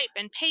up Stripe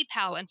and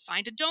PayPal and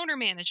find a donor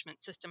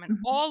management system and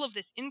all of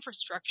this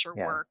infrastructure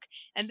work.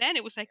 And then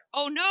it was like,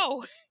 oh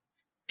no,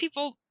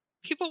 people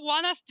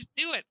want us to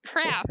do it.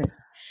 Crap.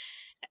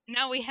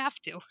 Now we have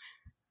to.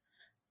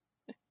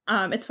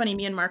 It's funny,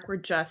 me and Mark were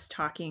just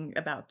talking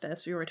about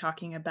this. We were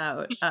talking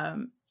about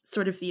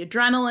sort of the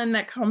adrenaline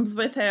that comes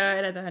with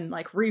it, and then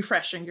like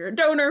refreshing your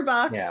donor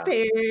box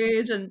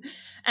page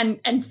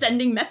and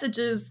sending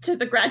messages to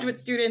the graduate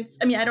students.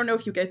 I mean, I don't know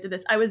if you guys did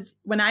this.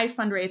 When I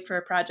fundraised for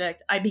a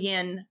project,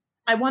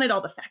 I wanted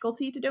all the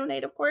faculty to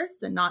donate, of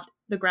course, and not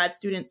the grad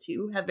students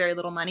who have very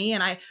little money.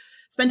 And I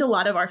spent a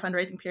lot of our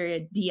fundraising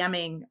period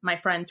DMing my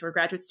friends who are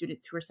graduate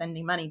students who were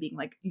sending money, being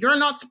like, "You're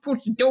not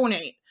supposed to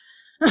donate."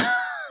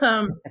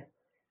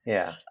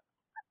 Yeah.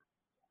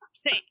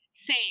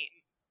 Same.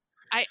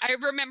 I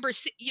remember,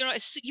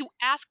 you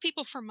ask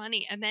people for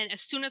money, and then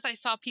as soon as I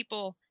saw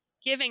people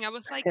giving, I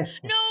was like, no,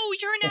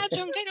 you're an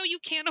adjunct. I know you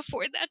can't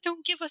afford that.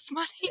 Don't give us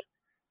money.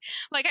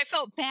 Like, I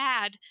felt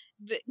bad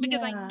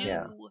because I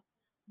knew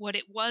what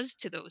it was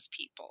to those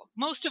people.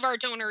 Most of our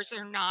donors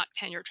are not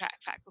tenure track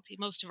faculty.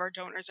 Most of our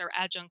donors are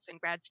adjuncts and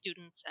grad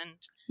students and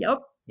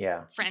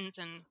friends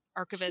and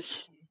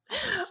archivists.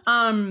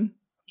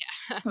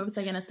 What was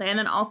I going to say? And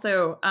then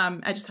also,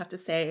 I just have to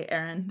say,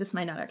 Erin, this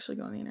might not actually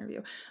go in the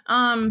interview.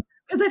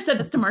 Because I've said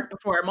this to Marc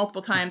before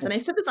multiple times, and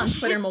I've said this on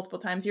Twitter multiple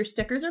times. Your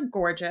stickers are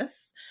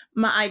gorgeous.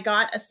 I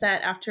got a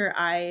set after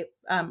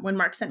when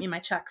Marc sent me my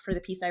check for the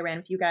piece I ran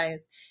with you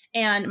guys.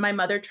 And my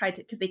mother tried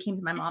to, because they came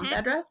to my mom's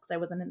address because I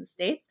wasn't in the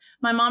States.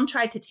 My mom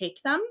tried to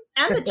take them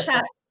and the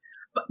check,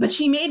 but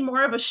she made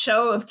more of a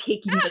show of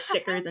taking the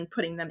stickers and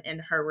putting them in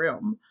her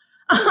room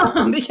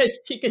because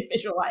she could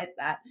visualize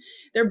that.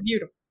 They're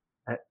beautiful.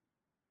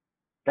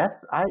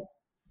 That's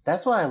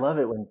why I love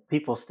it when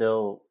people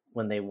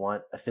when they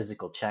want a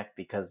physical check,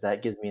 because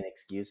that gives me an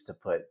excuse to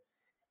put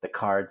the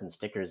cards and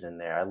stickers in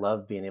there. I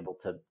love being able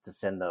to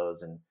send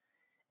those, and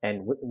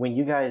when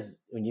you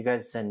guys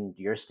send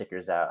your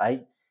stickers out,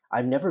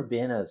 I've never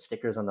been a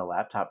stickers on the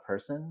laptop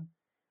person,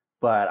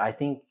 but I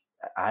think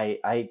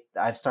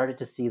I've started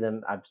to see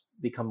them. I've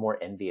become more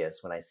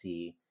envious when I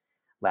see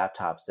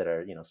laptops that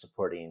are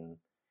supporting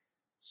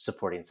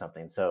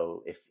something.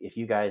 So if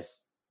you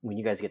guys, when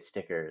you guys get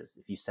stickers,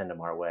 if you send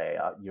them our way,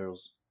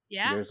 yours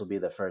will be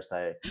the first.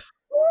 I'm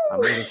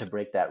willing to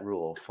break that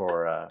rule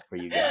for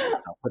you guys.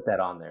 I'll put that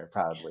on there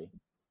proudly.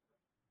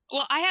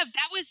 Well,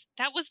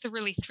 that was the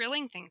really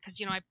thrilling thing, because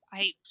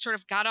I sort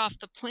of got off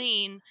the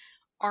plane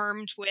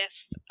armed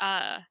with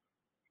a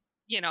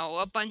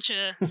bunch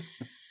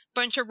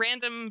of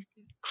random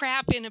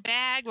crap in a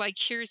bag, like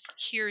here's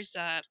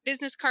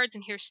business cards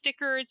and here's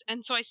stickers.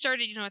 And so I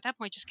started, at that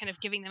point, just kind of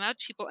giving them out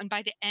to people. And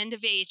by the end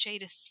of AHA,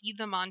 to see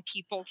them on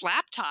people's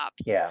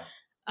laptops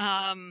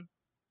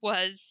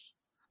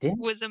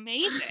was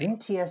amazing.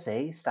 Didn't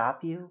TSA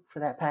stop you for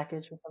that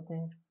package or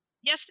something?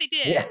 Yes, they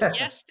did.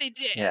 Yes, they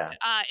did. Yeah.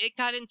 It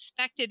got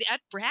inspected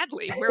at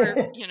Bradley, where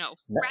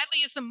Bradley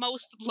is the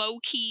most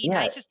low-key,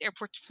 nicest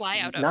airport to fly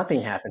out of.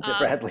 Nothing happened to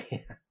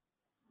Bradley.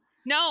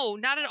 No,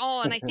 not at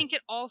all. And I think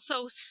it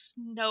also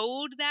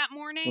snowed that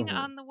morning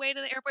on the way to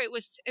the airport.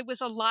 It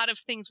was a lot of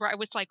things where I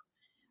was like,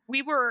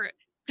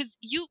 because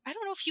I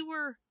don't know if you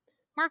were,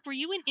 Marc, were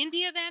you in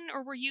India then,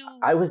 or were you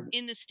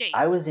in the States?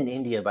 I was in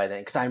India by then,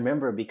 because I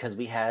remember, because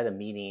we had a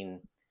meeting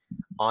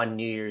on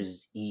New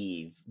Year's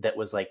Eve that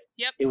was like,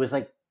 it was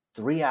like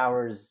 3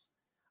 hours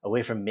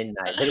away from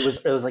midnight, but it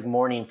was like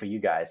morning for you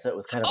guys. So it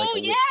was kind of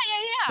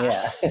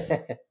yeah.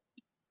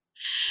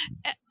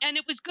 And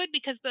it was good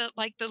because the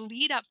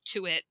lead up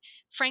to it,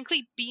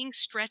 frankly, being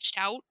stretched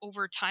out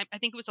over time, I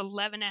think it was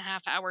 11 and a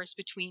half hours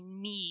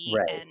between me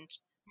and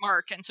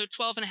Marc, and so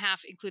 12 and a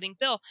half including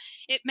Bill.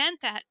 It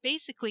meant that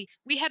basically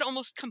we had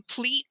almost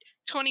complete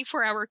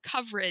 24-hour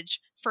coverage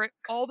for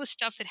all the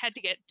stuff that had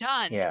to get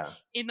done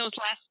in those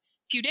last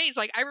few days.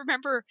 Like, I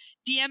remember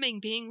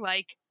DMing being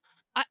like,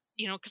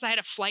 because I had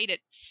a flight at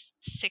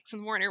 6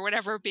 a.m. or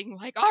whatever, being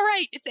like, all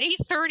right, it's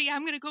 8:30,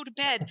 I'm going to go to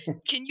bed.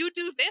 Can you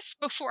do this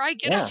before I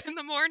get up in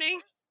the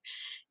morning?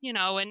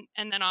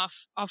 And then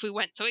off we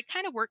went. So it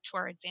kind of worked to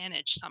our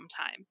advantage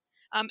sometime.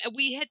 And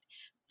we had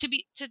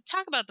to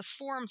talk about the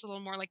forums a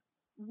little more. Like,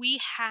 we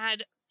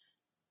had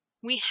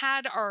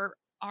our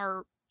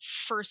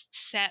first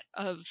set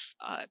of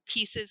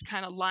pieces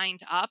kind of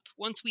lined up.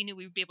 Once we knew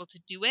we would be able to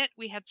do it,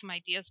 we had some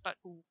ideas about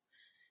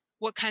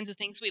what kinds of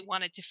things we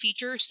wanted to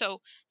feature.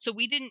 So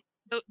we didn't,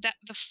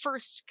 the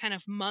first kind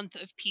of month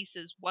of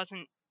pieces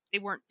they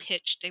weren't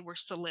pitched, they were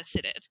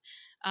solicited.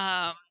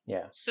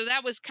 So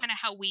that was kind of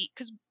how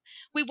because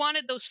we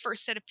wanted those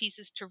first set of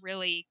pieces to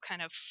really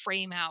kind of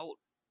frame out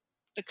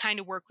the kind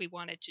of work we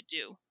wanted to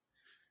do.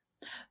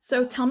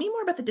 So tell me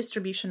more about the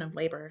distribution of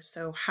labor.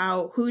 So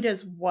who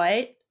does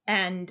what,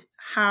 and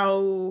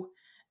how,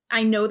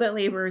 I know that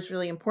labor is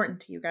really important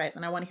to you guys,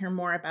 and I want to hear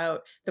more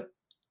about the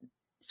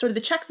sort of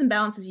the checks and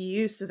balances you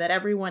use so that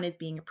everyone is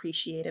being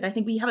appreciated. I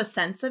think we have a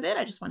sense of it.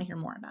 I just want to hear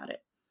more about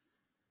it.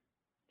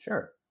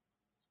 Sure.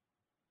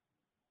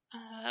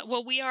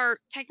 Well, we are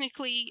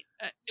technically,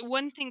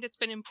 one thing that's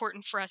been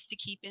important for us to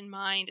keep in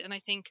mind, and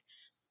I think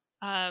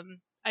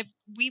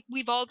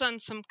we've all done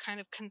some kind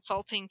of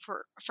consulting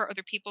for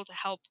other people to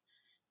help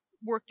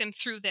work them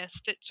through this,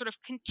 that sort of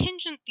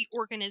Contingent, the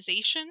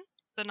organization,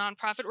 the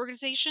nonprofit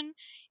organization,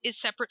 is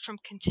separate from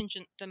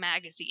Contingent, the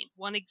magazine.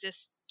 One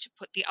exists to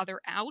put the other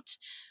out.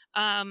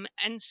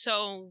 And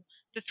so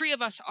the three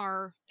of us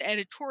are the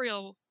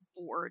editorial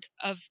board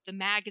of the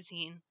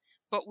magazine,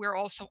 but we're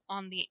also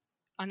on the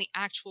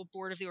actual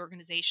board of the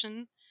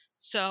organization.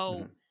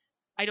 So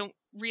I don't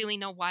really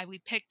know why we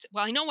picked.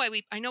 Well, I know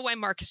why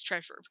Marc is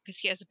treasurer, because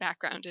he has a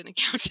background in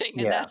accounting,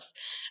 and Yeah. that's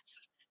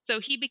so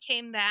he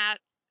became that.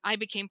 I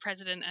became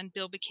president, and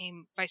Bill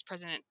became vice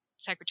president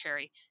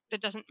secretary.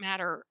 That doesn't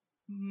matter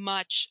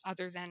much,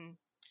 other than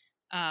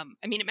I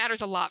mean, it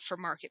matters a lot for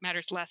Marc. It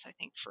matters less, I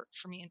think,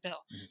 for me and Bill.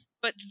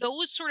 But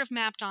those sort of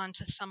mapped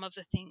onto some of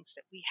the things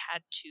that we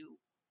had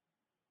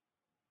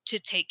to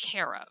take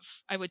care of,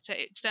 I would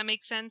say. Does that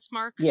make sense,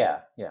 Marc?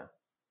 Yeah.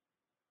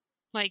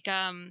 Like,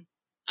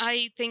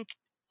 I think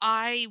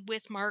I,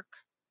 with Marc,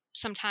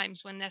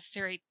 sometimes when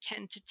necessary,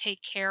 tend to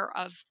take care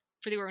of,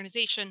 for the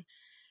organization,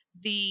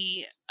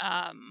 the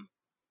I don't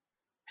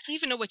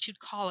even know what you'd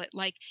call it.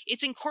 Like,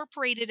 it's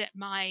incorporated at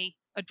my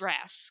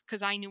address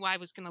because I knew I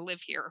was going to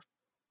live here,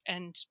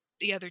 and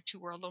the other two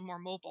were a little more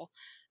mobile.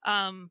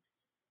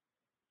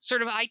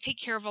 Sort of, I take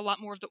care of a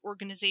lot more of the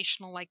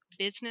organizational, like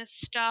business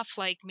stuff,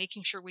 like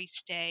making sure we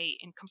stay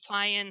in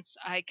compliance.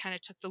 I kind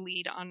of took the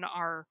lead on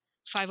our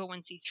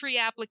 501c3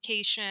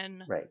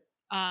 application, Right.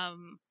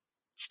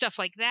 stuff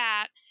like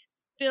that.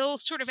 Bill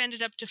sort of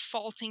ended up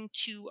defaulting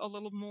to a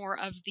little more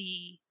of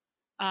the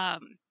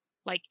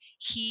like,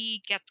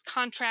 he gets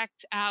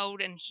contracts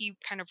out and he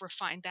kind of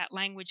refined that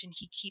language and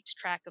he keeps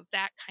track of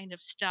that kind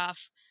of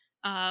stuff.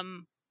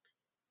 Marc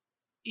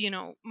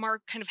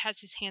kind of has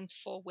his hands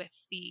full with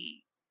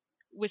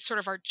sort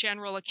of our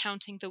general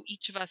accounting, though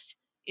each of us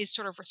is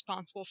sort of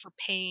responsible for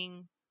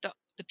paying the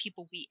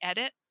people we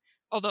edit.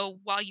 Although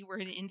while you were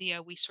in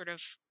India,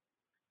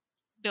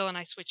 Bill and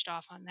I switched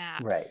off on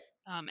that. Right.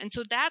 And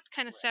so that's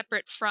kind of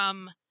separate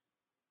from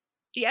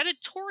the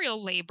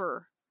editorial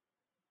labor.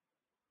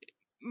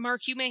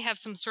 Marc, you may have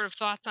some sort of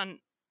thoughts on.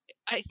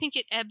 I think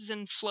it ebbs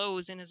and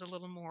flows and is a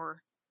little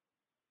more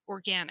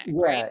organic,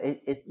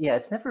 right?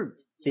 It's never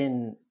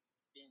been.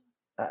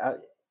 I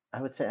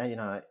would say,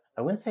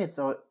 I wouldn't say it's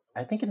all.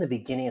 I think in the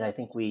beginning, I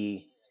think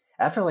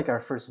after like our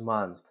first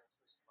month,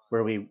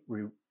 where we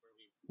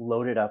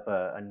loaded up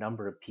a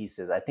number of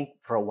pieces. I think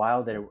for a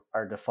while there,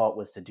 our default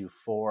was to do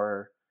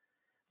four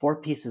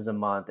pieces a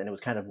month, and it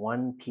was kind of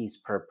one piece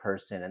per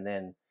person. And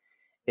then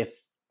if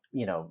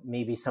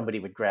maybe somebody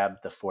would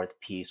grab the fourth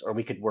piece, or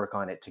we could work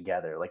on it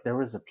together. Like there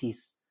was a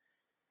piece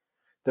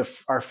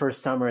our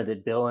first summer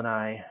that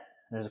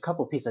there's a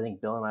couple of pieces I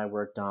think Bill and I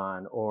worked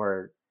on,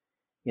 or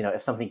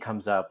if something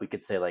comes up, we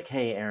could say like,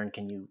 hey, Erin,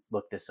 can you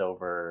look this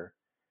over?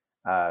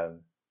 But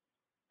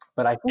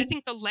I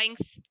think the length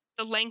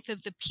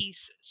of the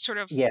piece, sort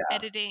of yeah.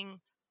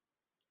 editing,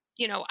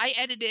 I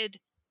edited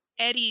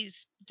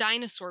Eddie's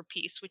dinosaur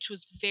piece, which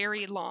was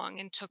very long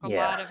and took a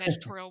lot of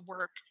editorial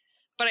work.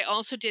 But I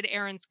also did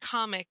Erin's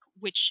comic,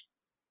 which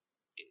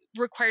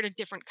required a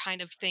different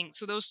kind of thing.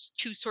 So those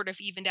two sort of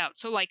evened out.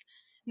 So like,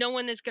 no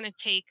one is going to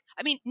take,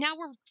 I memean, now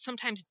we're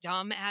sometimes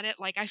dumb at it.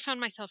 Like I found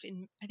myself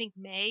in, I think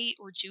May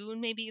or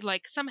June, maybe,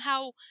 like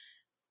somehow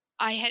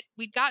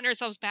we'd gotten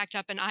ourselves backed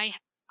up, and I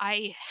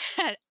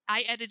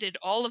edited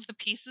all of the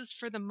pieces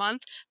for the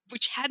month,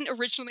 which hadn't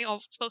originally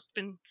all supposed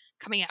to been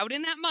coming out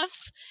in that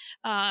month.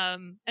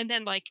 And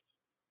then like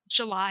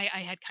July, I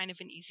had kind of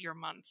an easier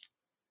month.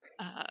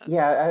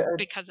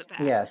 Because of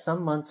that. Yeah,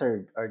 some months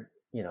are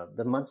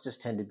the months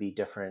just tend to be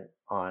different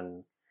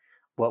on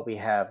what we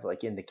have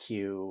like in the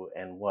queue,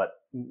 and what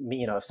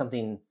if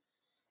something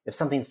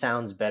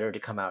sounds better to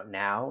come out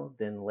now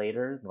than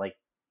later, like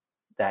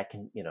that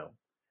can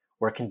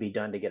work can be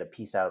done to get a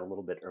piece out a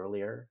little bit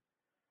earlier.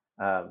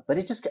 But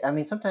it just, I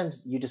mean,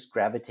 sometimes you just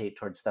gravitate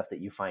towards stuff that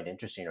you find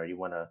interesting or you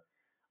want to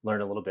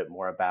learn a little bit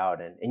more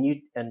about, and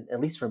at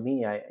least for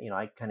me,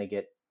 I kind of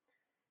get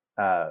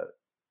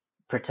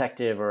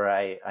protective, or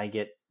I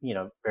get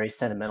very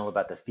sentimental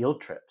about the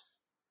field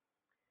trips.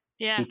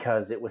 Yeah.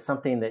 Because it was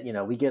something that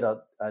we get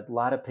a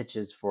lot of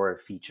pitches for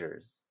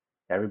features.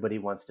 Everybody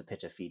wants to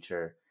pitch a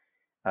feature.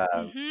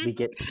 We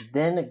get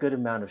then a good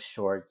amount of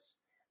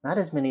shorts, not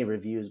as many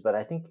reviews, but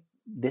I think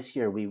this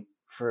year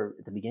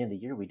at the beginning of the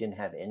year, we didn't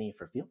have any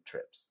for field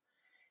trips.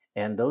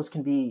 And those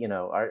can be,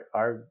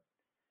 our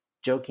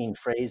joking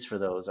phrase for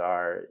those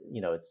are,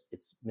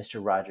 it's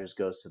Mr. Rogers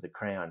goes to the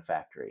crayon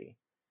factory,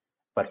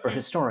 but for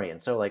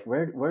historians. So like,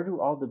 where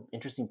do all the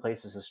interesting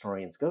places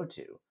historians go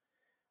to?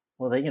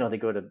 Well, they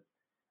go to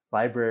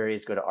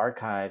libraries, go to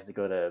archives, they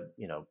go to,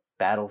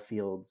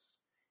 battlefields.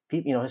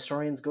 People,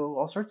 historians go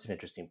all sorts of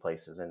interesting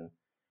places. And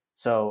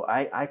so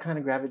I kind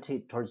of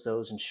gravitate towards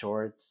those in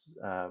shorts.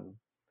 Yeah,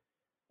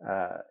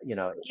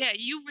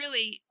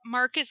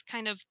 Marc is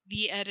kind of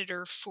the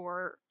editor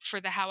for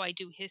the How I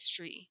Do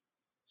History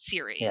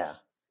series. Yeah.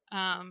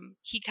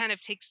 He kind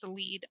of takes the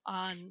lead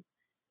on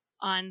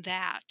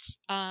that.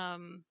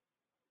 And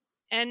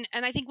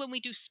I think when we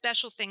do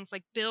special things,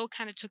 like Bill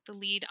kind of took the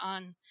lead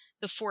on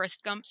the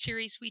Forrest Gump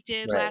series we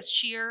did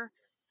last year.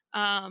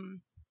 I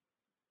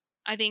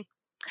think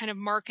kind of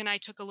Marc and I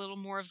took a little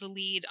more of the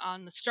lead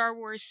on the Star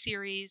Wars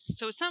series.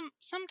 So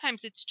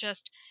sometimes it's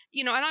just,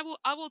 and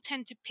I will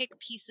tend to pick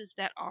pieces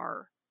that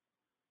are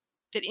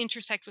that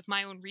intersect with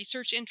my own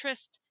research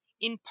interest,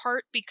 in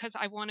part because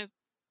I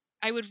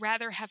would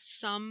rather have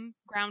some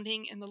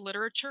grounding in the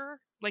literature.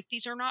 Like,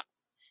 these are not,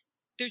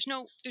 there's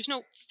no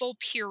full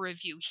peer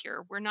review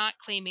here. We're not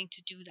claiming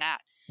to do that.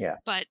 Yeah.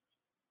 But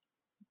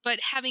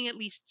having at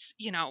least,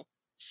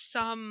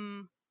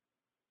 some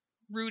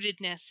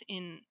rootedness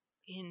in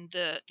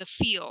the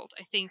field,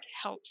 I think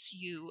helps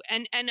you.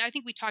 And I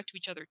think we talked to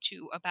each other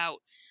too about,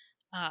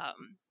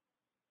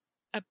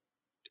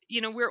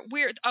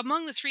 we're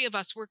among the three of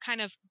us, we're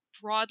kind of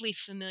broadly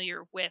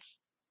familiar with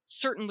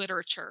certain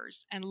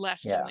literatures and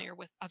less Yeah. familiar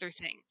with other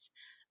things.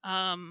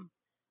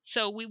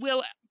 So we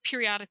will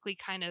periodically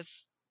kind of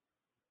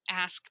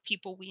ask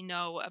people we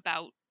know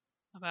about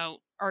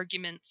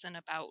arguments and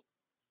about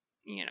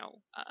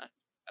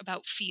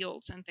about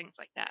fields and things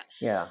like that.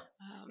 Yeah.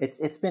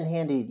 It's been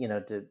handy,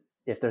 to,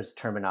 if there's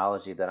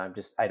terminology that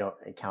I don't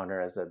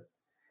encounter as a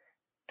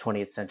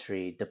 20th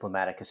century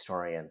diplomatic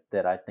historian,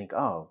 that I think,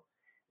 oh,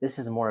 this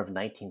is more of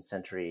 19th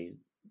century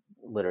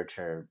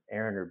literature.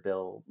 Erin or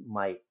Bill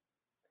might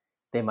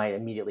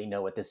immediately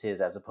know what this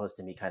is, as opposed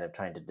to me kind of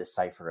trying to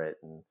decipher it.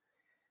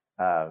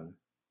 And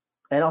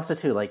also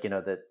too, like,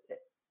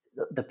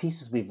 the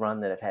pieces we've run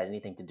that have had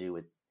anything to do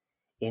with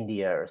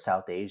India or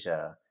South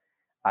Asia,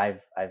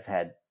 I've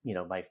had,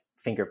 my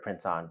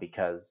fingerprints on,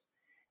 because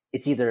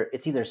it's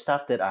either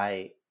stuff that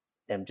I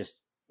am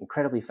just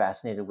incredibly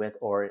fascinated with,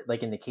 or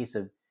like in the case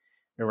of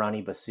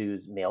Narani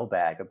Basu's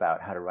mailbag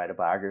about how to write a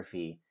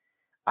biography,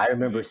 I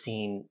remember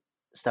seeing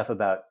stuff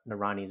about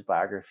Narani's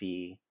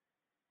biography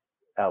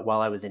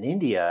while I was in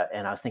India,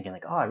 and I was thinking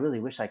like, oh, I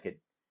really wish I could.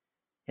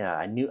 Yeah,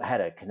 I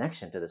had a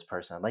connection to this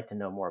person. I'd like to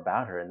know more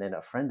about her. And then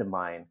a friend of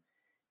mine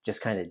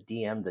just kind of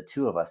DM'd the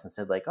two of us and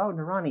said like, oh,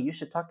 Narani, you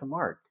should talk to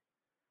Marc.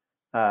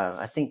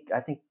 I think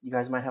you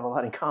guys might have a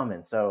lot in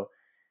common. So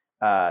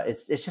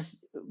it's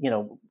just,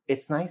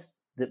 it's nice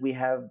that we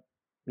have,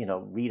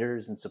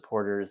 readers and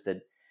supporters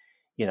that,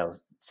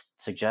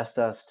 suggest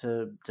us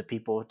to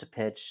people to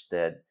pitch,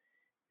 that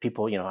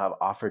people, have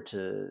offered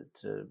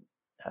to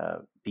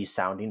be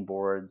sounding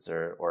boards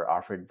or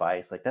offer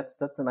advice. Like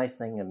that's a nice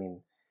thing. I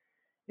mean,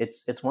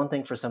 it's one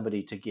thing for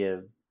somebody to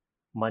give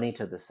money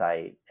to the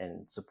site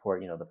and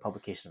support, the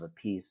publication of a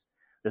piece.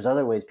 There's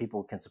other ways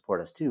people can support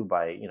us too,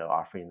 by,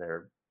 offering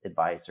their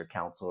advice or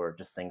counsel, or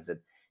just things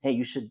that, hey,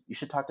 you should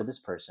talk to this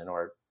person,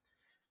 or,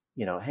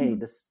 hey,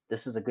 this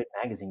is a good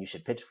magazine you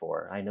should pitch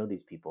for. I know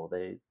these people,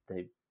 they're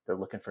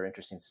looking for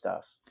interesting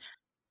stuff.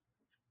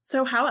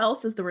 So how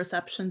else has the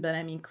reception been?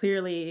 I mean,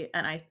 clearly,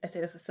 and I say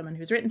this as someone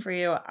who's written for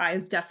you,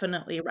 I've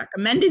definitely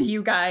recommended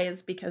you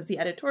guys because the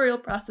editorial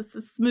process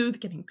is smooth,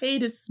 getting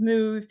paid is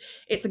smooth.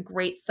 It's a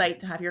great site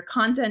to have your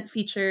content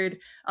featured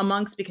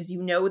amongst, because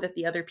you know that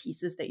the other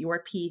pieces, that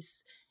your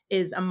piece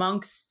is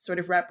amongst, sort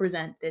of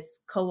represent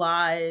this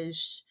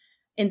collage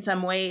in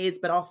some ways,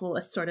 but also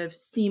a sort of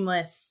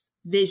seamless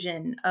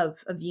vision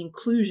of the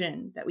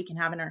inclusion that we can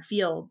have in our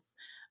fields.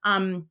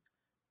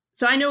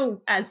 So I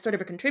know as sort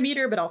of a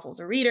contributor, but also as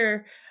a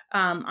reader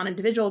on an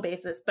individual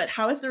basis, but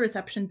how has the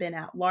reception been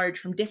at large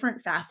from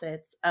different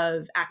facets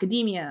of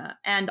academia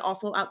and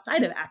also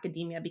outside of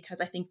academia? Because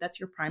I think that's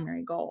your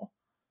primary goal.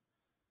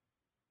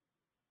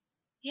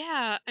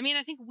 Yeah, I mean,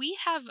 I think we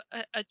have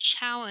a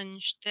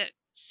challenge that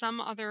some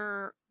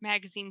other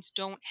magazines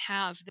don't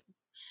have.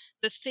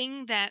 The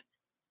thing that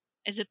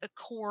is at the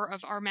core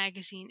of our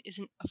magazine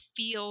isn't a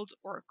field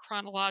or a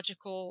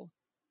chronological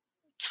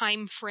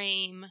time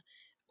frame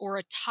or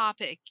a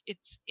topic.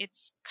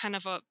 It's kind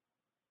of I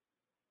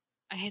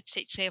hate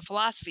to say a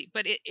philosophy,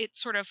 but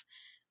it's sort of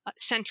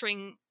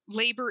centering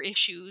labor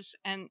issues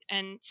and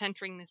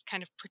centering this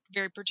kind of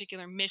very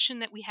particular mission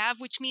that we have,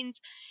 which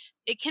means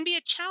it can be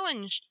a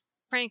challenge,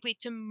 frankly,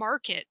 to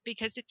market,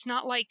 because it's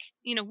not like,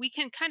 we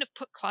can kind of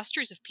put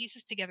clusters of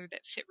pieces together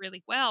that fit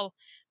really well,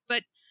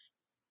 but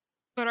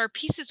our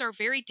pieces are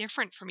very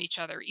different from each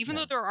other, even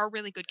though there are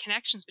really good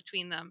connections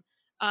between them.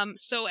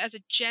 So as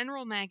a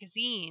general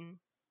magazine,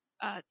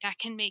 that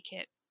can make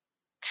it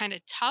kind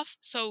of tough.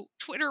 So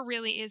Twitter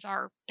really is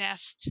our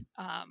best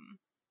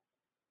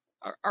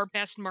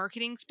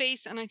marketing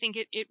space, and I think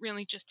it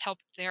really just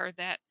helped there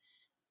that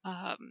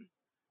that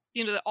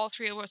all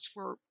three of us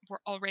were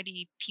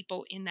already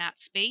people in that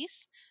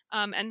space,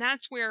 and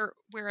that's where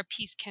a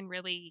piece can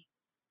really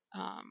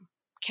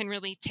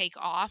take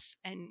off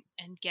and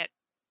get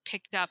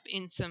picked up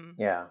in some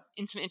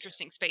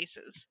interesting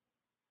spaces.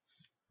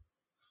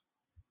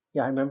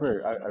 Yeah, I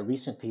remember a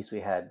recent piece we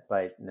had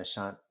by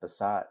Nishant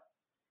Basat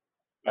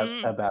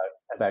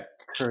about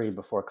curry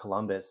before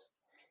Columbus.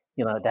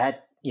 I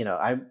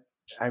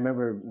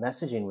remember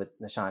messaging with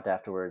Nishant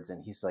afterwards,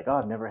 and he's like, "Oh,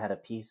 I've never had a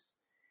piece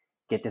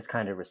get this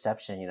kind of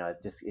reception.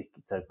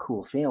 It's a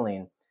cool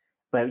feeling."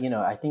 But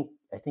I think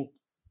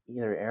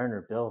either Erin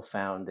or Bill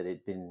found that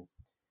it'd been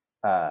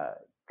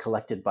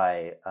collected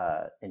by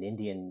an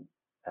Indian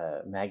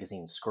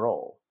magazine,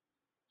 Scroll.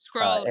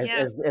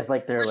 As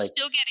like they're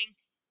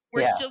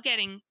we're still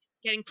getting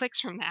clicks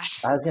from that.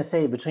 I was gonna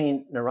say,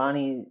 between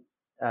Narani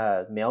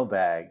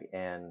mailbag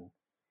and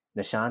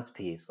Nishant's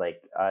piece,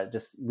 like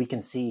we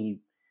can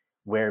see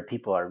where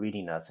people are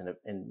reading us. And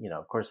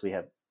of course we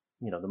have,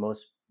 the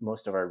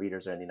most of our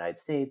readers are in the United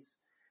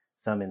States,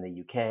 some in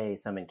the UK,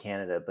 some in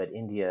Canada, but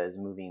India is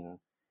moving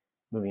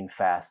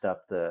fast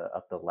up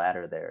the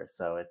ladder there.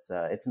 So it's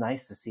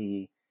nice to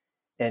see.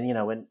 And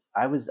when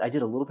I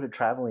did a little bit of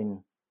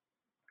traveling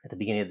at the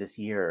beginning of this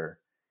year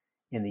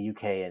in the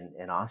UK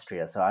and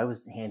Austria. So I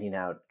was handing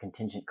out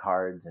contingent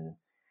cards and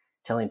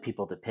telling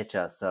people to pitch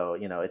us. So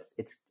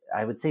it's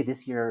I would say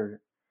this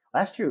year,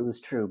 last year it was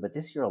true, but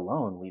this year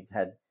alone we've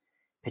had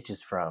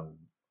pitches from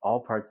all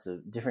parts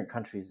of different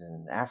countries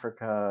in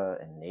Africa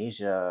and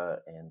Asia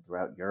and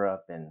throughout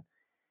Europe, and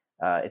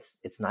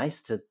it's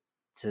nice to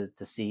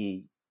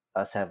see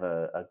us have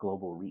a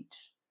global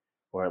reach,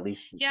 or at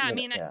least Yeah, I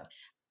mean, yeah.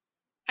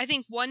 I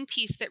think one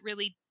piece that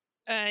really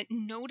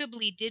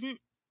notably didn't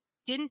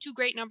do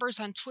great numbers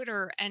on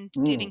Twitter and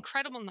did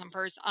incredible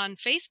numbers on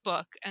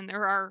Facebook, and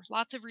there are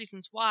lots of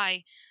reasons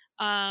why.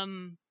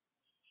 And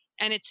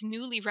it's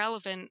newly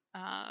relevant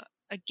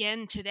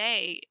again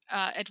today.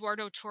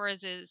 Eduardo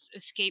Torres's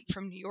escape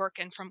from New York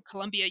and from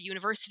Columbia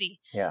University.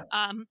 Yeah.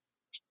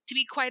 To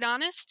be quite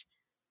honest,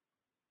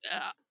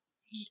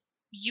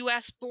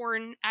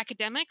 U.S.-born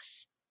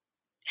academics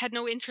had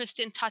no interest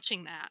in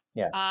touching that.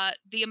 Yeah.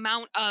 The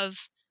amount of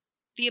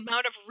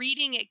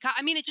reading it got,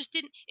 I mean, it just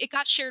didn't. It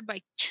got shared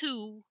by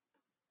two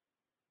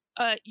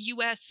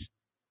U.S.-born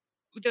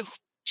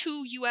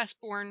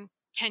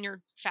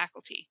tenured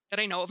faculty that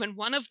I know of, and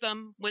one of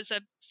them was a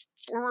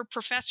former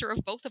professor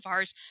of both of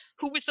ours,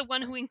 who was the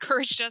one who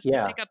encouraged us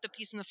to pick up the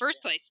piece in the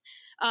first place.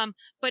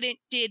 But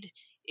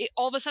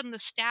all of a sudden the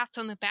stats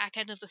on the back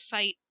end of the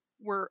site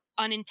were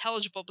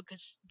unintelligible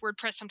because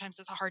WordPress sometimes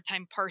has a hard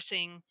time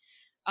parsing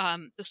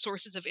the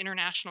sources of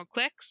international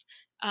clicks,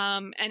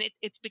 and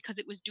it's because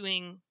it was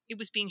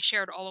being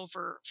shared all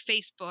over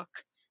Facebook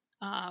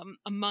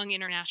among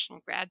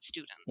international grad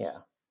students. Yeah.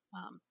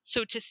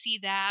 So to see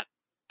that,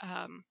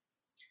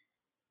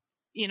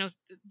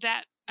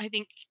 that I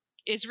think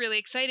is really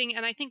exciting.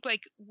 And I think,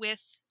 like with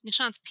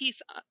Nishant's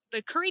piece,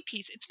 the Curry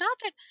piece, it's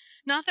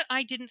not that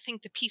I didn't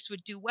think the piece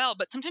would do well,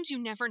 but sometimes you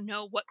never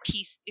know what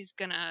piece is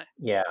gonna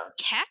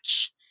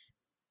catch.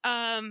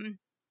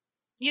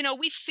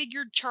 We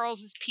figured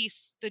Charles's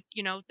piece, the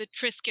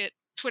Trisket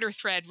Twitter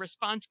thread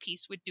response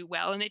piece, would do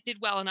well, and it did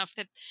well enough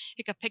that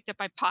it got picked up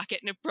by Pocket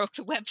and it broke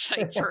the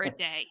website for a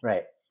day.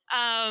 Right.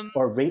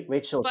 Or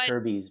Rachel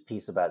Kirby's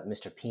piece about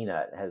Mr.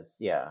 Peanut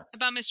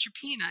about Mr.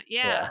 Peanut,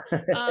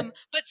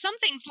 but some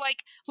things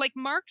like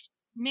Mark's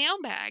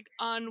mailbag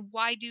on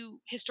why do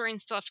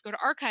historians still have to go to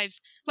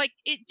archives, like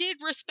it did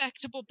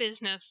respectable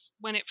business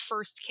when it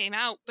first came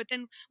out, but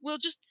then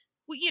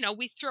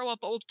we throw up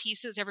old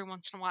pieces every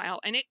once in a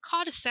while, and it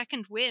caught a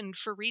second wind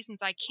for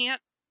reasons I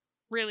can't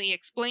really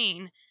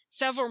explain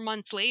several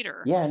months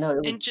later. Yeah,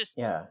 no,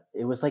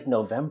 it was like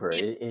November.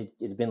 It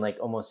had been like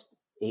almost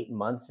 8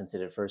 months since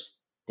it had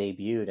first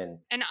debuted, and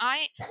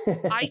I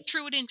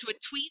threw it into a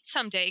tweet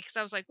someday because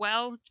I was like,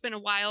 well, it's been a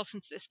while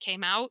since this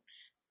came out.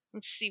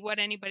 Let's see what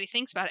anybody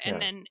thinks about it,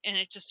 and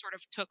it just sort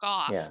of took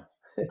off. Yeah.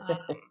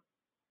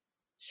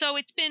 So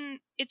it's been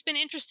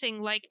interesting.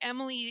 Like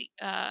Emily,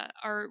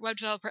 our web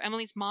developer,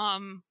 Emily's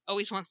mom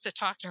always wants to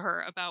talk to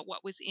her about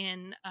what was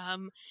in.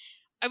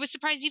 I was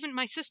surprised even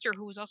my sister,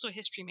 who was also a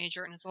history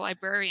major and is a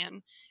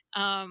librarian,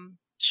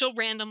 she'll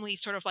randomly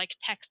sort of like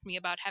text me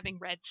about having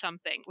read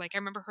something. Like I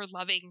remember her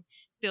loving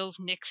Bill's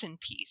Nixon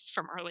piece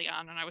from early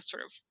on, and I was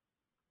sort of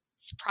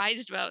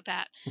surprised about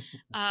that.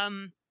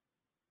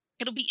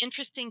 It'll be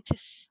interesting to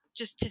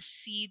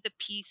see the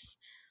piece,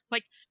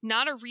 like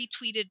not a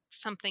retweeted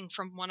something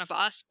from one of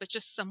us, but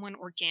just someone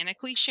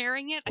organically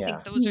sharing it. I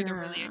think those are the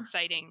really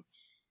exciting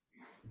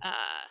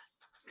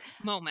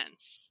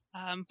moments.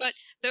 But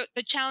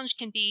the challenge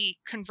can be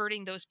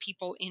converting those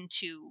people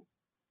into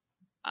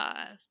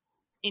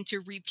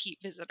repeat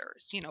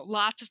visitors.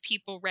 Lots of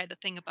people read a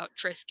thing about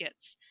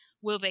Triscuits.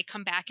 Will they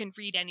come back and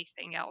read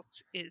anything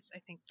else is, I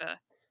think, the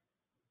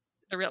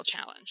real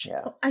challenge.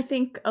 Yeah. I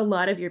think a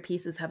lot of your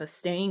pieces have a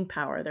staying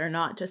power. They're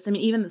not just,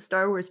 even the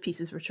Star Wars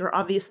pieces, which were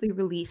obviously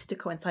released to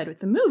coincide with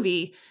the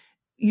movie,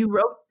 you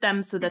wrote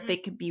them so that they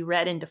could be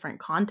read in different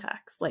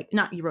contexts. Like,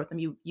 not you wrote them,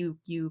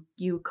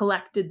 you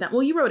collected them.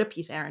 Well, you wrote a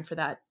piece, Erin, for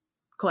that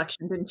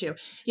collection, didn't you?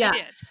 Yeah. I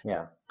did.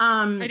 Yeah.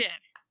 I did.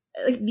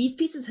 Like, these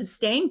pieces have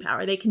staying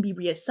power. They can be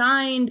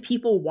reassigned.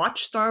 People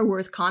watch Star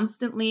Wars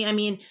constantly.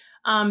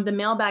 The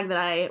mailbag that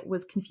I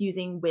was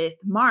confusing with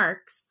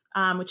Mark's,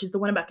 which is the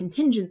one about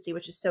contingency,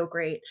 which is so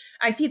great.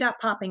 I see that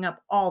popping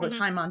up all the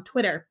time on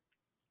Twitter.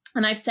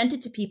 And I've sent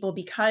it to people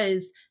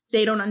because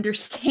they don't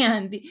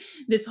understand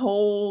this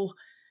whole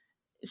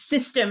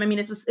system.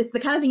 It's the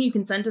kind of thing you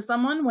can send to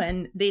someone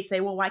when they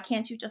say, well, why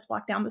can't you just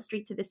walk down the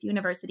street to this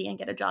university and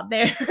get a job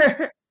there?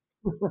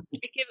 Why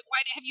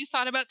have you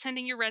thought about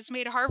sending your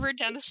resume to Harvard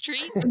down the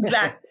street?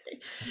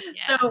 Exactly.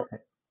 Yeah. So,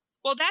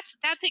 well, that's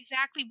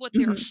exactly what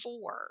they're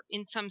for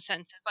in some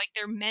senses. Like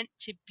they're meant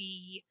to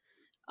be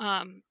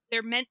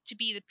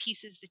the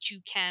pieces that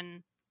you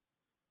can,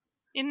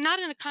 and not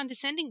in a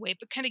condescending way,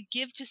 but kind of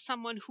give to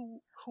someone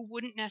who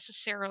wouldn't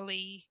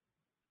necessarily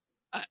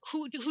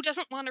who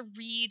doesn't want to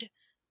read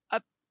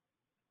a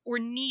or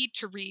need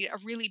to read a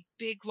really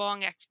big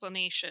long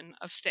explanation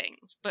of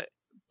things, but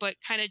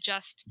kind of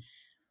just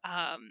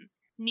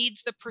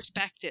needs the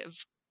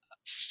perspective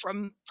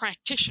from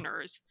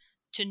practitioners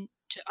to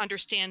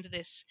understand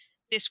this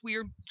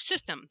weird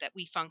system that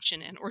we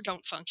function in or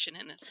don't function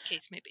in, as the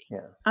case may be.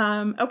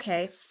 Yeah.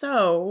 Okay,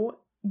 so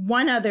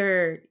one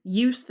other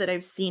use that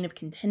I've seen of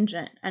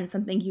contingent and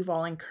something you've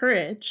all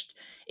encouraged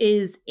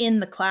is in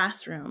the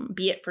classroom,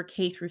 be it for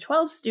K through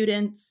 12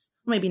 students,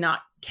 maybe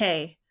not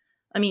K.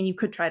 I mean, you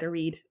could try to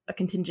read a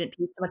contingent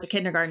piece to a bunch of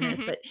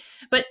kindergartners,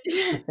 but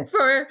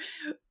for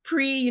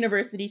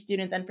pre-university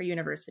students and for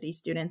university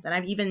students, and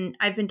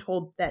I've been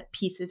told that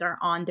pieces are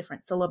on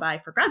different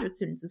syllabi for graduate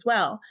students as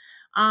well,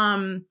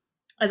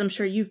 as I'm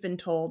sure you've been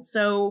told.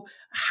 So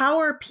how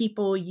are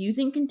people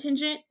using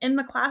contingent in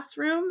the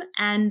classroom,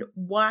 and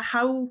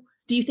how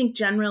do you think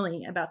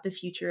generally about the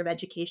future of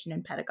education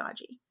and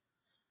pedagogy?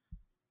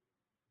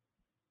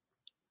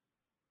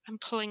 I'm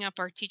pulling up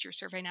our teacher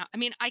survey now. I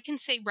mean, I can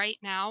say right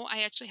now,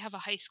 I actually have a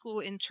high school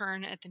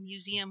intern at the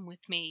museum with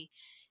me.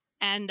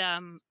 And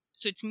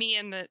so it's me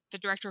and the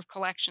director of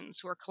collections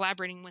who are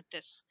collaborating with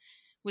this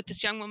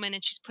young woman,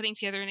 and she's putting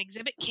together an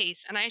exhibit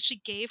case. And I actually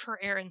gave her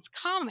Erin's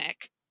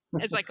comic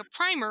as like a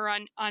primer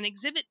on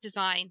exhibit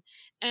design.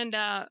 And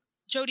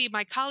Jody,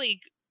 my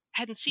colleague,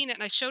 hadn't seen it,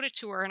 and I showed it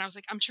to her, and I was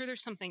like, I'm sure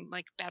there's something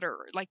like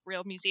better, like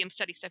real museum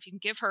study stuff you can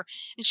give her.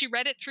 And she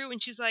read it through,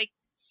 and she's like,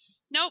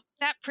 nope,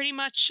 that pretty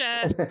much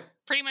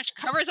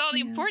covers all the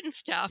important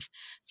stuff.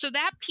 So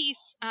that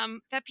piece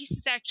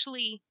is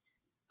actually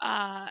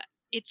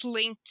it's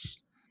linked,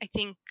 I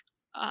think,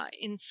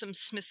 in some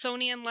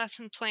Smithsonian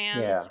lesson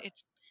plans. Yeah.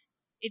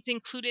 It's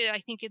included, I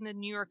think, in the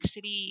New York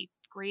City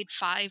grade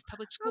 5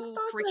 public school awesome.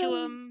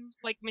 curriculum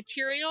like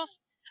materials.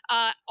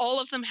 All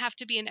of them have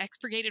to be an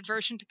expurgated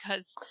version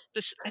because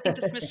I think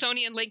the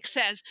Smithsonian link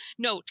says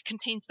note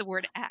contains the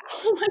word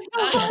ass. Oh my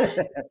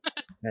God.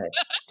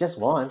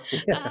 Just one.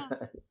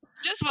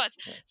 Just once.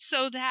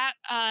 So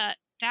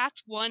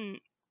that's one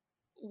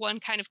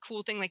kind of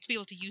cool thing. Like to be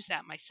able to use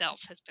that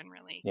myself has been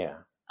really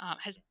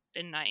has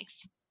been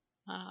nice.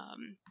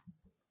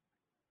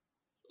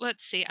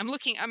 Let's see.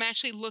 I'm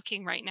actually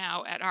looking right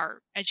now at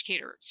our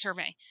educator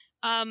survey.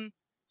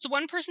 So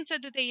one person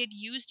said that they had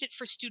used it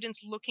for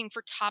students looking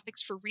for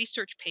topics for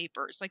research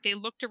papers. Like they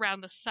looked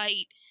around the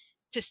site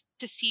to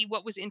see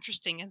what was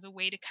interesting as a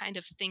way to kind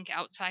of think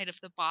outside of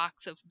the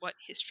box of what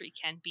history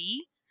can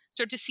be.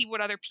 So to see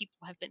what other people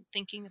have been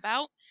thinking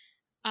about.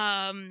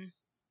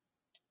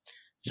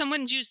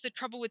 Someone's used the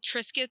trouble with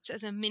Triscuits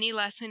as a mini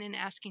lesson in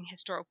asking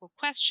historical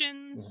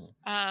questions.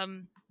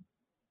 Quite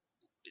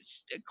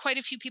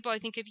a few people, I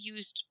think, have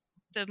used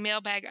the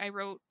mailbag I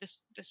wrote.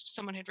 This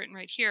someone had written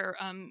right here.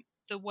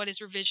 The what is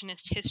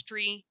revisionist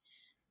history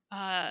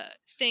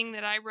thing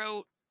that I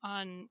wrote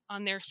on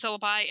their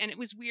syllabi, and it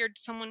was weird.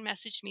 Someone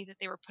messaged me that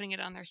they were putting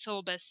it on their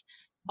syllabus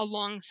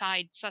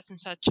alongside such and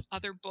such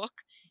other book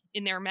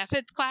in their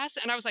methods class,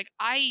 and I was like,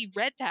 I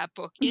read that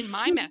book in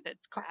my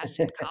methods class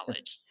in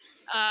college.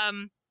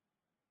 And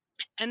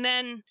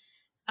then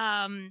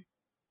and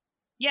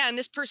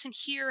this person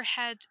here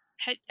had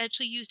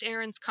actually used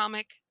Erin's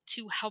comic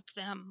to help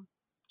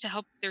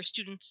their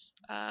students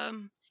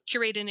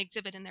curate an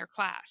exhibit in their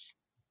class.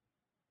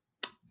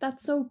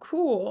 That's so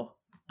cool.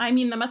 I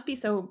mean, that must be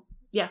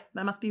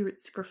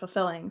super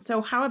fulfilling.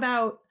 So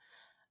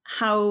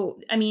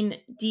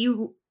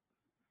do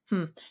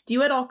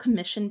you at all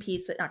commission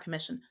pieces, not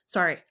commission,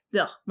 sorry,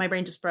 my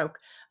brain just broke.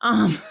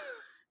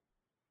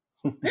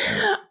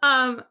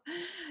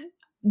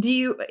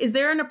 Is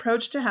there an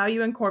approach to how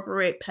you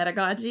incorporate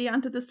pedagogy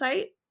onto the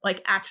site?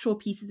 Like actual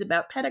pieces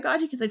about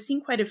pedagogy? Because I've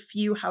seen quite a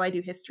few How I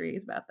Do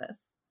Histories about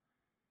this.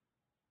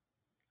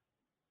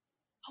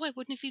 Oh, I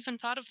wouldn't have even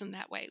thought of them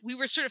that way. We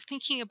were sort of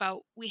thinking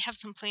about, we have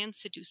some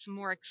plans to do some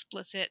more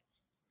explicit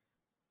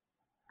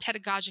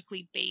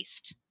pedagogically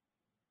based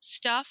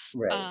stuff.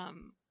 Right.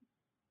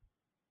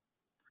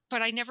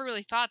 But I never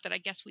really thought that. I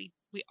guess we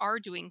are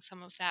doing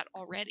some of that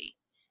already.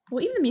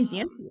 Well, even the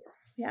museum.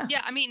 Yeah.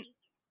 Yeah, I mean,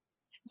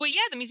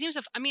 the museum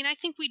stuff. I mean, I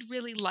think we'd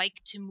really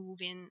like to move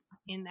in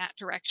that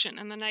direction.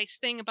 And the nice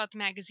thing about the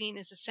magazine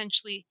is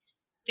essentially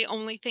the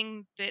only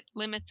thing that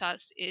limits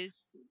us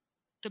is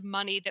the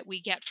money that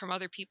we get from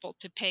other people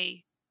to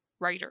pay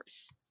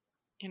writers.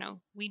 You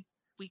know, we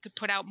could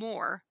put out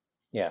more.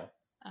 Yeah.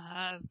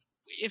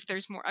 If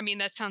there's more. I mean,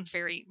 that sounds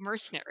very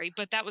mercenary,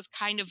 but that was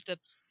kind of the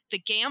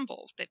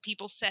gamble that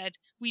people said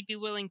we'd be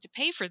willing to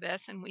pay for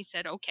this, and we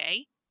said,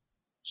 okay,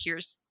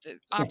 here's the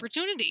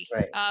opportunity.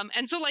 Right.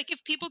 And so, like,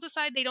 if people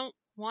decide they don't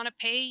want to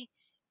pay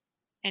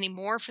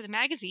anymore for the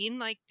magazine,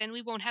 like, then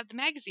we won't have the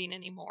magazine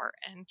anymore,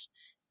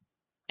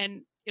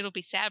 and it'll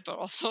be sad, but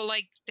also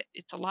like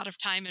it's a lot of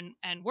time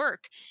and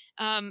work.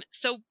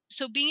 So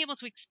being able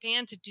to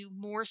expand to do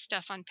more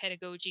stuff on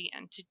pedagogy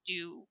and to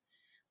do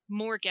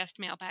more guest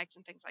mailbags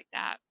and things like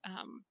that.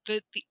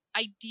 The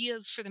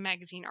ideas for the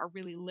magazine are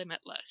really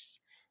limitless.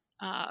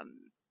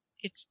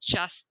 It's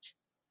just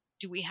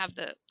do we have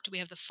the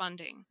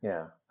funding?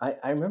 Yeah.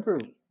 I remember,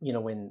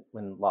 when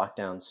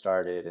lockdown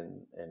started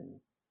and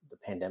the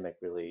pandemic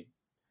really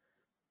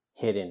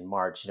hit in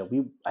March,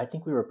 I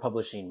think we were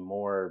publishing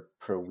more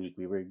per week.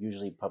 We were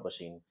usually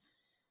publishing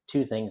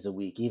two things a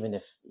week, even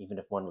if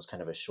one was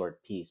kind of a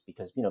short piece,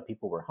 because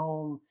people were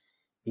home,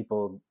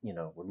 people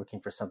were looking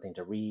for something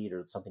to read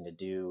or something to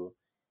do,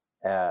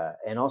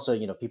 and also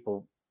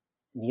people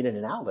needed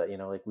an outlet.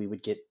 Like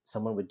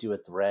someone would do a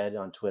thread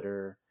on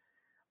Twitter,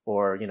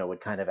 or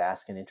would kind of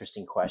ask an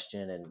interesting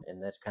question,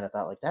 and that kind of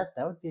thought like that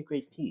would be a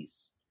great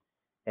piece.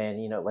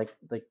 And like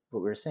what we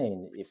were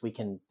saying, if we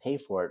can pay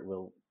for it,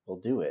 we'll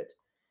do it.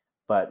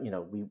 But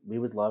we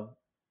would love,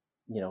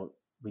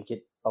 we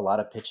get a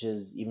lot of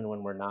pitches even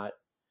when we're not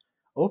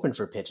open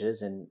for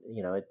pitches, and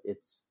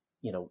it's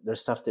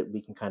there's stuff that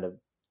we can kind of,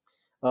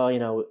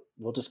 oh,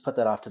 we'll just put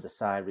that off to the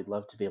side. We'd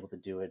love to be able to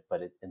do it,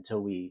 but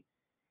until we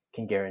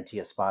can guarantee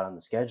a spot on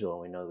the schedule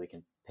and we know that we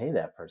can pay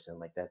that person,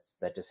 like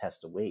that just has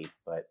to wait.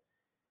 But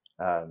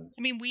I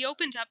mean, we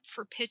opened up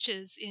for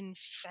pitches in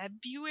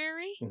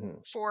February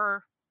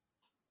for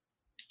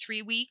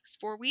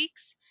 4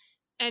 weeks,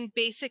 and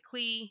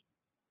basically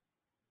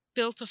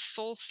built a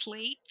full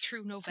slate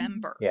through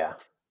November. Yeah.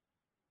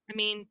 I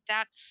mean,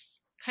 that's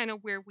kind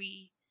of where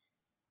we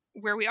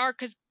are,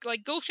 because,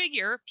 like, go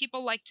figure,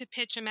 people like to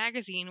pitch a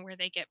magazine where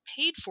they get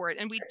paid for it,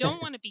 and we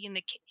don't want to be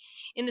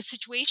in the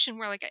situation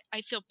where, like,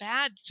 I feel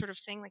bad sort of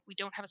saying, like, we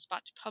don't have a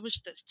spot to publish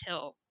this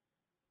till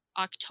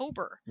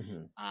October,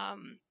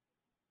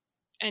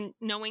 and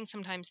knowing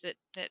sometimes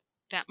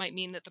that might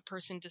mean that the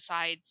person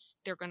decides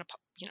they're going to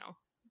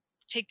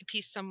take the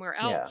piece somewhere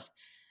else.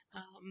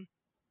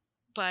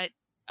 But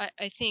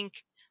I think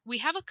we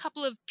have a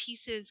couple of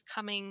pieces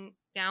coming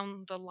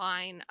down the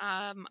line.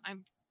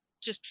 I'm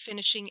just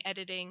finishing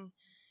editing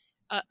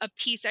a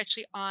piece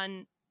actually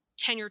on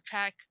tenure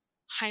track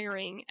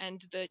hiring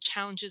and the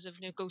challenges of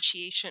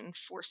negotiation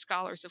for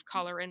scholars of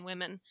color and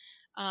women.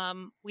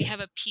 We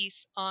have a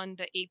piece on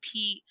the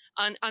AP,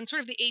 on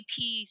sort of the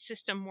AP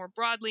system more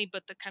broadly,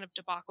 but the kind of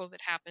debacle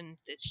that happened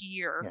this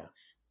year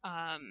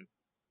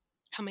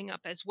coming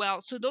up as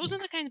well. So those are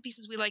the kind of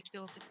pieces we like to be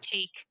able to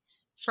take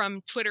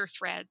from Twitter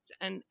threads,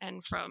 and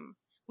from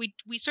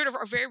we sort of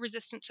are very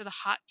resistant to the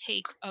hot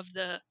take of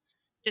the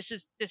this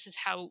is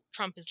how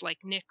Trump is like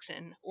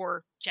Nixon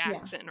or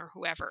Jackson or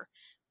whoever.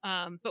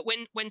 But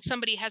when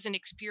somebody has an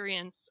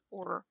experience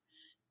or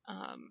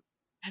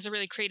has a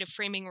really creative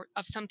framing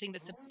of something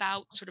that's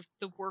about sort of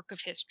the work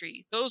of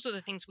history, those are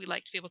the things we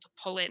like to be able to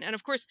pull in. And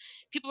of course,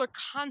 people are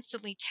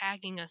constantly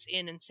tagging us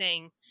in and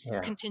saying,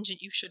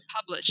 Contingent, you should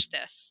publish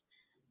this.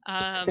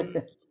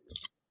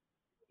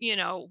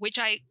 Which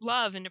I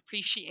love and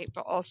appreciate,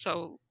 but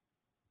also,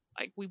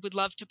 like, we would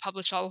love to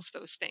publish all of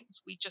those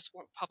things. We just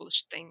won't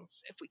publish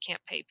things if we can't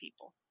pay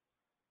people.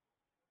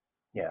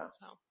 Yeah.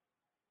 So.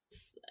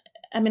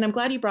 I mean, I'm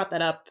glad you brought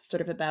that up,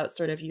 sort of about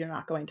sort of you're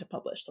not going to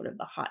publish sort of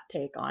the hot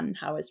take on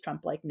how is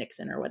Trump like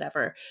Nixon or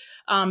whatever,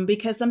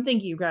 because something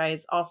you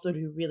guys also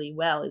do really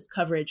well is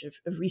coverage of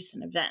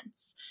recent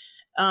events.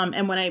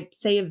 And when I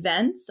say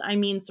events, I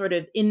mean sort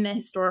of in the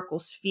historical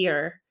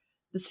sphere,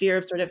 the sphere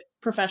of sort of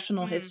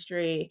professional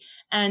history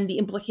and the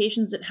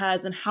implications it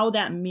has and how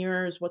that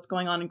mirrors what's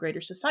going on in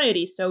greater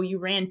society. So you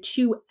ran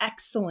two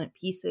excellent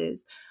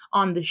pieces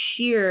on the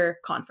Sheer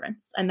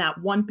conference and that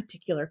one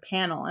particular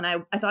panel. And I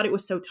thought it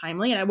was so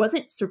timely, and I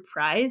wasn't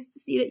surprised to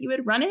see that you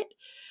had run it.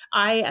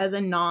 I, as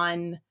an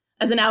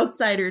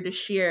outsider to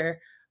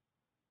Sheer,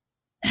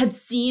 had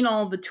seen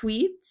all the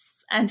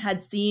tweets and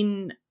had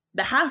seen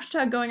the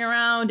hashtag going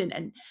around,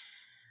 and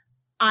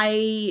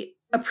I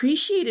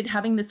appreciated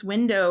having this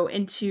window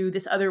into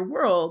this other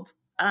world,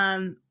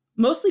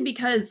 mostly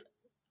because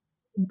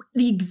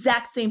the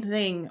exact same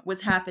thing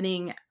was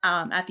happening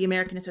at the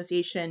American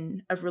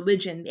Association of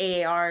Religion,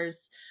 the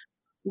AAR's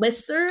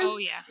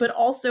listservs, but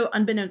also,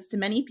 unbeknownst to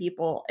many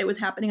people, it was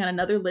happening on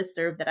another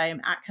listserv that I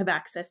have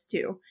access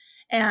to.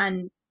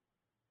 And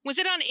was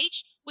it on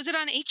H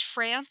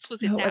France?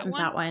 Was it no, that it wasn't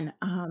one? That one.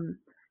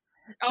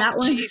 That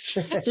one.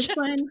 This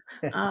one.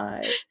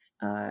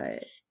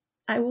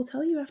 I will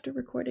tell you after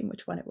recording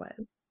which one it was.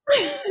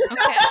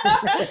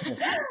 Okay.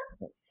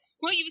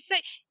 Well,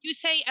 you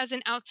say as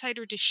an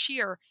outsider to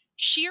Sheer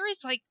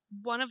is like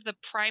one of the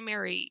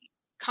primary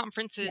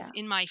conferences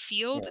in my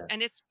field,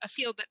 and it's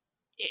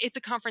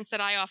a conference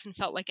that I often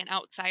felt like an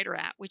outsider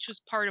at, which was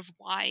part of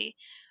why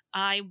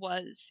I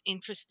was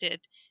interested.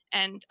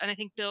 And I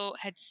think Bill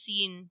had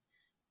seen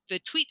the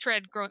tweet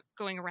thread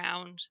going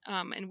around,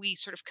 and we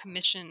sort of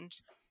commissioned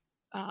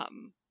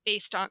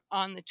based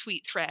on the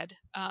tweet thread,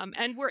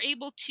 and we're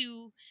able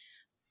to,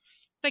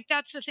 like,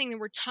 that's the thing, there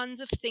were tons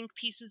of think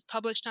pieces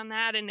published on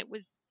that, and it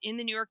was in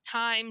the New York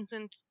Times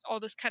and all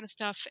this kind of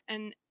stuff,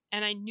 and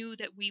I knew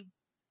that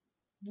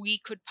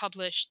we could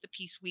publish the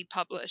piece we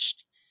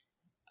published,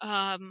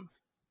 and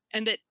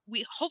that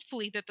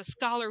hopefully that the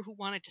scholar who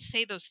wanted to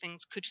say those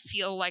things could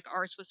feel like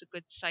ours was a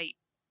good site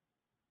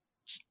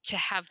to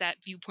have that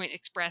viewpoint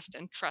expressed,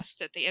 and trust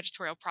that the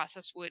editorial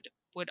process would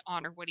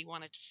honor what he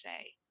wanted to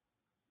say.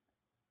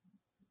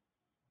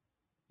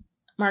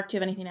 Mark, do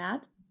you have anything to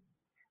add?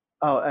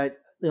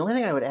 The only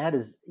thing I would add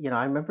is,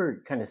 I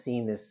remember kind of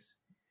seeing this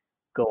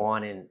go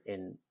on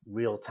in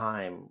real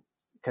time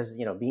because,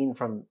 being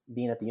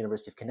at the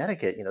University of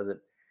Connecticut,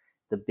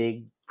 the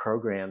big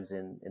programs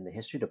in the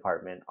history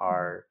department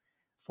are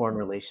foreign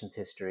relations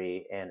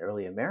history and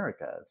early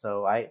America.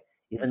 So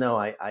even though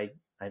I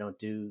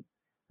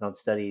don't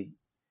study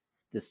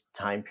this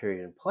time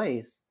period and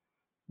place,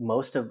 a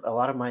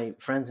lot of my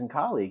friends and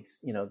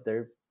colleagues,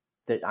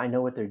 I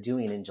know what they're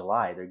doing in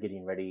July. They're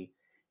getting ready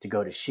to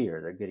go to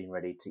Shear. They're getting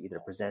ready to either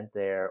present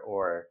there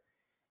or,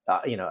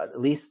 at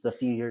least the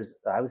few years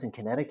I was in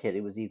Connecticut,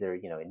 it was either,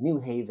 in New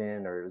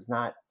Haven or it was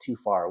not too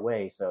far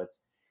away. So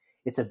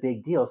it's a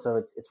big deal. So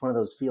it's one of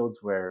those fields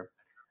where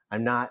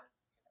I'm not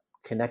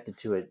connected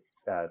to it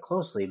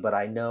closely, but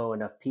I know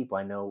enough people.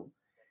 I know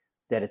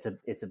that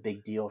it's a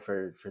big deal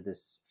for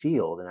this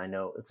field, and I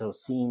know, so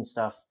seeing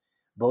stuff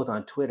both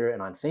on Twitter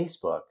and on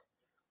Facebook,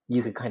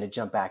 you could kind of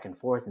jump back and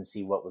forth and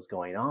see what was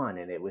going on,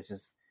 and it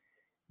was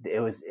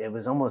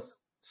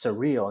almost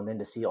surreal. And then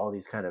to see all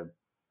these kind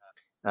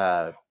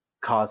of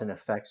cause and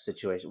effect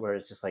situation where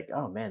it's just like,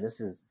 oh man, this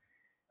is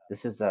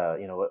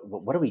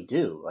what do we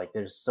do? Like,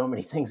 there's so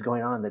many things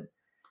going on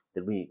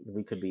that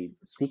we could be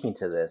speaking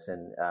to this,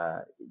 and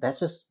that's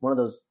just one of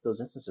those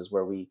instances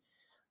where we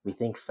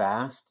think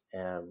fast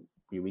and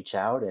we reach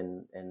out,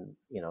 and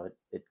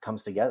it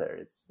comes together.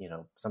 It's,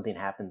 something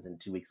happens and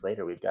 2 weeks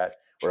later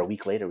or a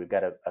week later we've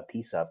got a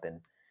piece up,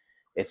 and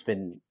it's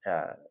been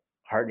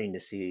heartening to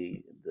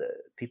see the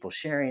people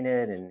sharing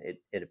it, and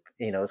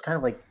it's kind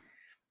of like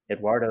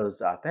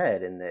Eduardo's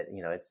op-ed, in that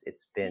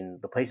it's been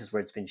the places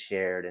where it's been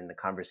shared, and the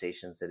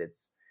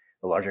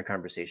larger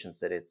conversations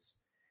that it's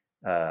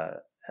uh,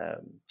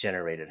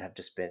 generated have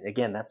just been,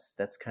 again,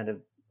 that's kind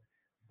of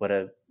what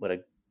a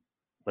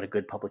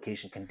good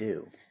publication can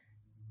do.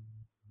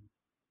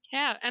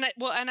 Yeah,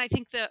 and I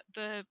think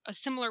a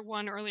similar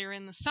one earlier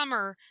in the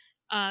summer,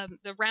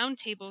 the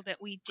roundtable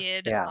that we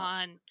did Yeah.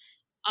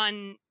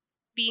 on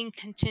being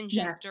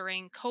contingent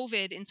during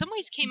COVID, in some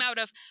ways came out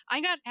of, I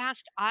got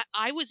asked,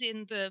 I was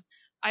in the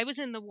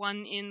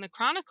one in the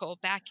Chronicle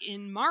back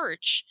in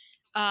March,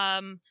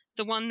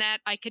 the one that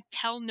I could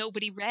tell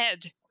nobody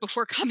read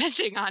before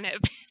commenting on it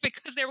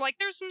because they were like,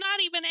 there's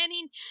not even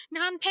any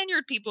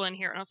non-tenured people in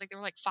here, and I was like, there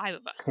were like 5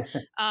 of us.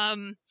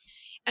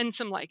 And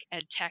some like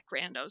ed tech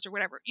randos or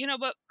whatever,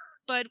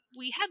 but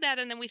we had that,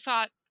 and then we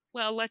thought,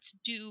 well, let's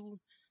do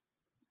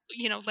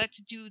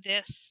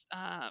this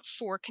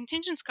for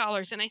contingent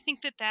scholars. And I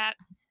think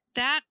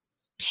that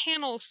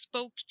panel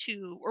spoke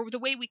to, or the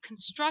way we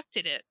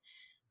constructed it,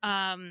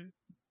 kind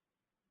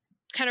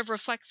of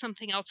reflects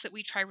something else that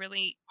we try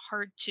really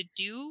hard to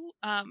do.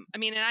 And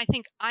I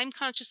think I'm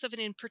conscious of it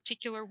in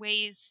particular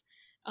ways,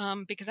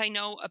 because I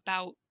know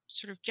about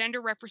sort of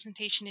gender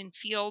representation in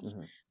fields,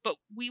 but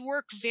we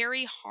work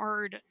very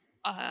hard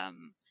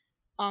on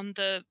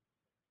the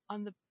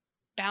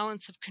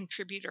balance of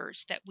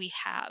contributors that we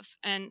have.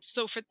 And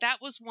so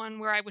that was one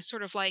where I was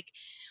sort of like,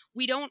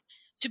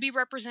 to be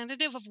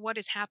representative of what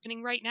is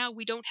happening right now,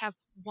 we don't have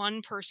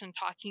one person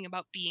talking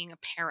about being a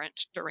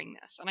parent during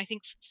this. And I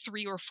think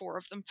 3 or 4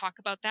 of them talk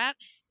about that,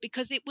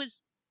 because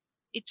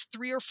it's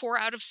 3 or 4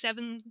 out of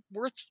 7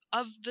 worth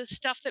of the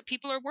stuff that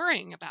people are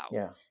worrying about.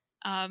 Yeah.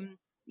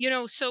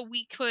 So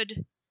we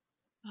could,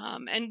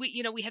 and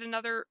we had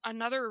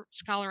another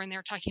scholar in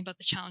there talking about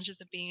the challenges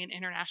of being an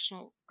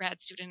international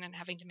grad student and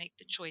having to make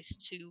the choice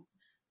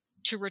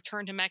to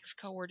return to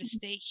Mexico or to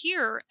stay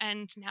here.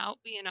 And now,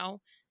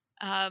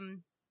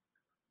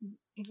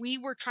 we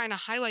were trying to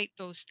highlight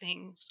those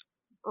things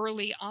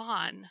early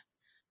on.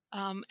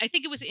 I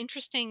think it was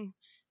interesting.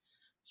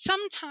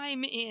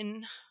 Sometime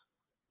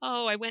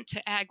I went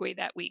to Agway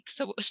that week,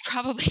 so it was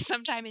probably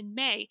sometime in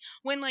May,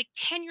 when like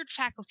tenured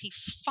faculty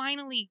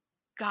finally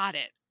got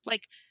it,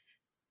 like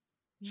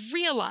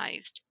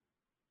realized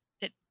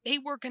that they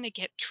were going to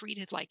get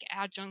treated like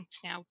adjuncts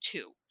now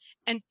too.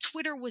 And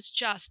Twitter was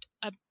just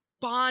a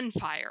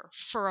bonfire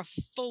for a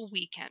full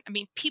weekend. I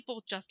mean,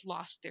 people just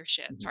lost their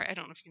shit. Sorry, I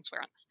don't know if you can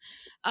swear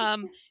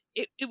on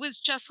this. It was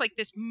just like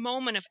this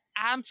moment of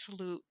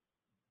absolute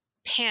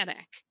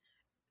panic.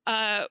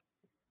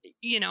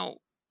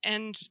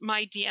 And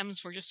my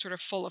DMs were just sort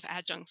of full of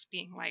adjuncts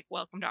being like,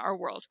 welcome to our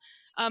world.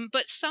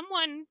 But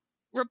someone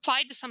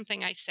replied to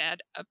something I said,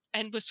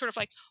 and was sort of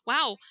like,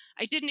 wow,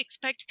 I didn't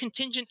expect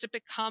Contingent to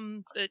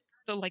become the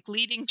like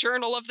leading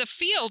journal of the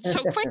field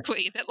so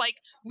quickly, that like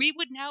we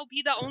would now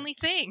be the only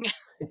thing.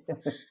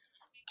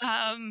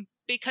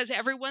 Because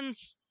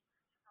everyone's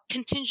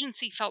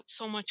contingency felt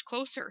so much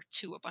closer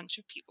to a bunch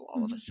of people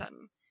all of a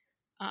sudden.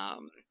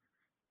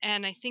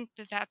 And I think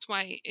that's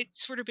why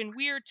it's sort of been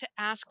weird to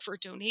ask for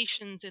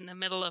donations in the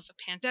middle of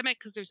a pandemic,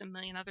 because there's a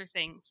million other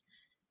things.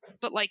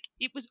 But like,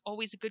 it was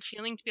always a good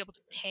feeling to be able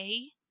to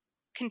pay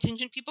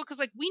contingent people, because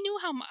like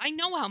I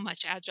know how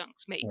much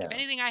adjuncts make. Yeah. If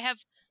anything, I have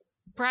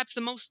perhaps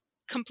the most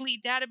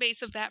complete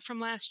database of that from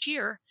last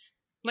year.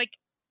 Like,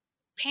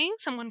 paying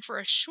someone for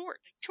a short,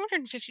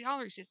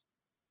 $250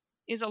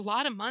 is a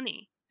lot of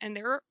money, and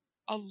there are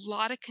a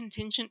lot of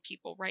contingent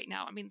people right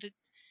now. I mean,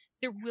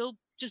 there will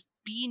just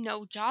be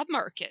no job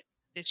market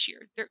this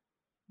year.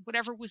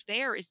 Whatever was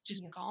there is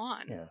just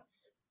gone. Yeah.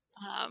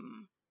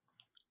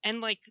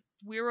 And like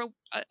we're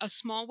a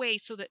small way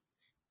so that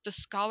the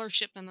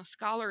scholarship and the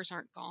scholars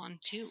aren't gone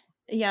too.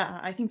 Yeah,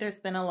 I think there's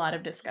been a lot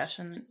of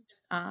discussion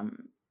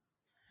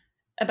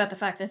about the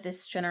fact that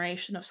this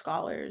generation of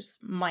scholars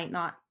might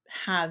not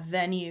have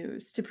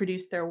venues to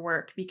produce their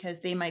work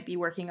because they might be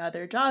working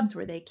other jobs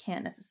where they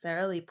can't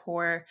necessarily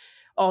pour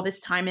all this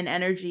time and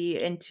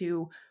energy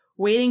into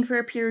waiting for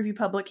a peer review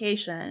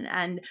publication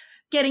and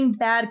getting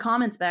bad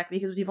comments back,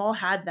 because we've all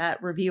had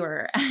that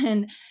reviewer.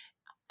 And,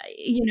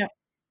 you know,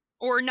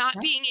 or not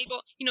being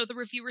able, the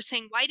reviewer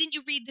saying, why didn't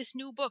you read this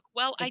new book?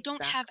 Well, I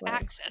don't have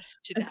access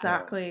to that.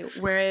 Exactly.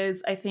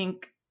 Whereas I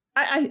think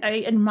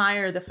I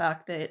admire the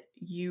fact that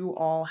you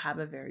all have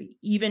a very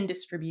even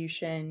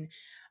distribution.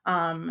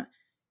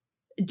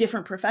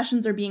 Different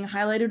professions are being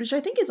highlighted, which I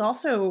think is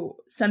also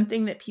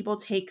something that people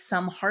take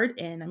some heart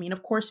in. I mean,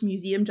 of course,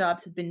 museum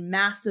jobs have been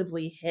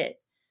massively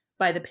hit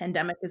by the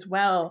pandemic as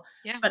well.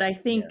 Yeah. But I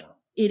think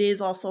it is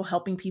also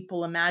helping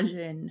people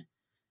imagine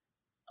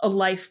a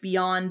life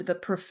beyond the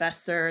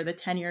professor, the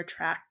tenure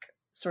track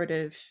sort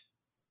of,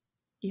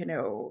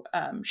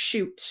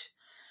 shoot.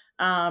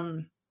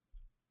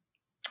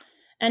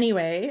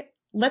 Anyway,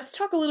 let's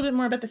talk a little bit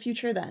more about the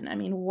future then. I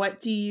mean,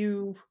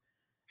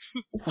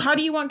 how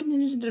do you want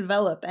Contingent to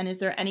develop? And is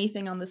there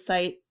anything on the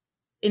site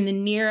in the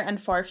near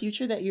and far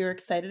future that you're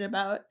excited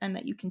about and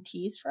that you can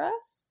tease for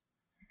us?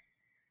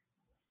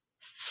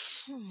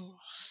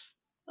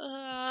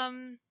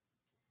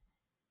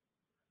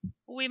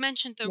 We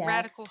mentioned the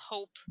Radical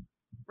Hope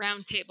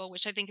Roundtable,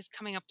 which I think is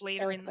coming up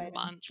later in the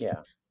month.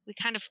 Yeah.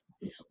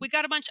 We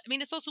got a bunch. I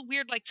mean, it's also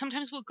weird. Like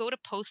sometimes we'll go to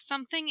post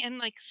something and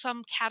like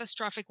some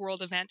catastrophic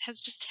world event has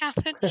just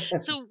happened.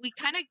 So we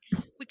kind of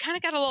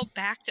got a little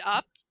backed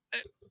up,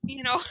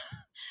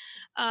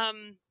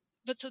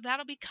 but so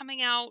that'll be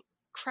coming out.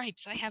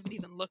 Cripes, I haven't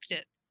even looked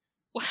at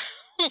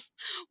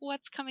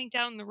what's coming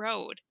down the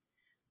road.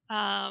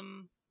 I'll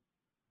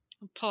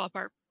pull up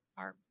our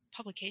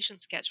publication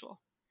schedule.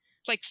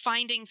 Like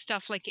finding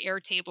stuff like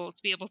Airtable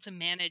to be able to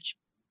manage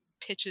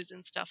pitches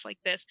and stuff like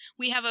this.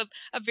 We have a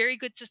very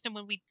good system.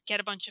 When we get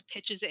a bunch of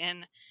pitches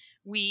in,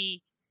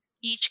 we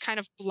each kind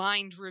of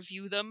blind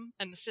review them,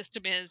 and the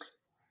system is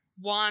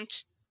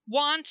want,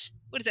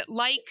 what is it,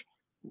 like,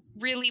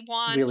 really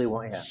want,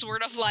 yeah.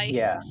 sort of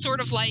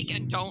like,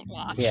 and don't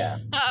want. Yeah.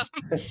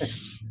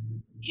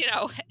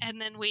 And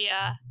then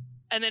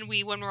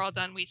we when we're all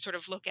done, we sort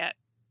of look at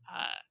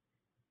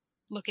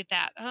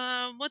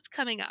that. What's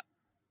coming up?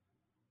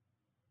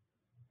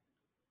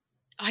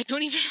 I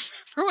don't even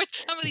remember what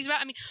some of these about.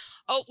 I mean,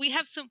 we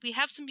have some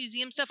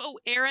museum stuff. Oh,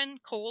 Erin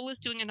Cole is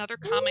doing another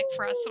comic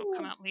for us that'll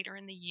come out later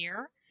in the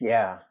year.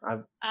 Yeah,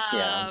 I'm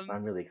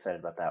really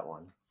excited about that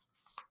one.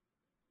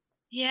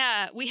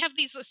 Yeah, we have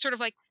these sort of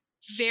like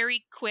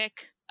very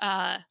quick,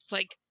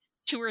 like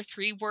 2 or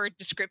 3 word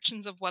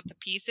descriptions of what the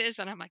piece is,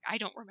 and I'm like, I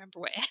don't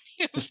remember what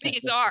any of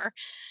these are.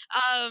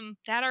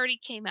 That already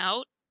came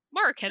out.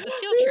 Mark has a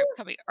field trip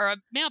coming, or a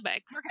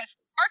mailbag. Mark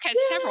has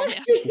several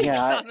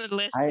mailbags on the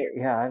list.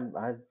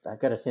 I've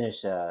got to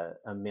finish a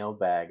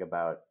mailbag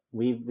about.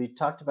 We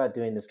talked about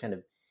doing this kind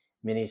of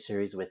mini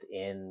series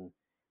within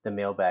the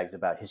mailbags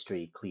about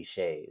history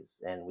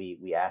cliches, and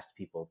we asked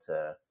people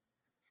to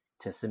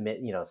submit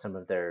some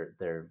of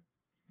their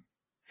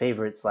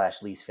favorite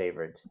 / least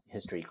favorite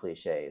history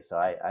cliches. So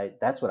I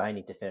that's what I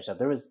need to finish up.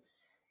 There was,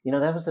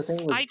 that was the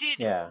thing. I did.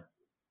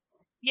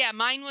 Yeah,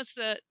 mine was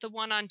the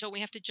one on don't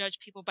we have to judge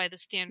people by the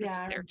standards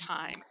of their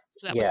time.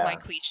 So that was my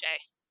cliche.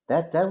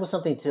 That was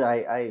something too.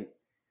 I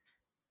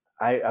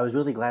was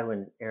really glad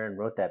when Erin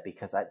wrote that,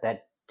 because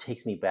that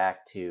takes me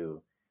back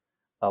to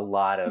a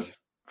lot of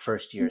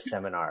first year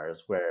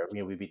seminars where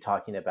we'd be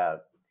talking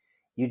about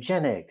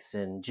eugenics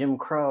and Jim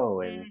Crow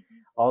and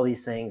all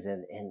these things,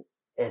 and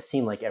it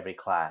seemed like every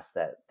class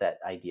that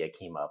idea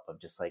came up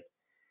of just like,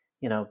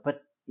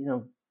 but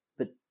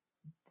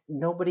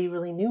nobody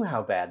really knew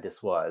how bad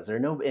this was,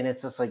 and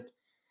it's just like,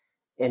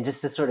 and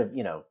just to sort of,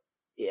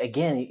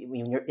 again,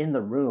 when you're in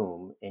the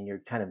room and you're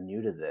kind of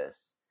new to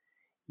this,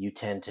 you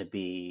tend to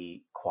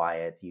be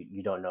quiet.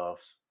 You don't know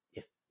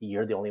if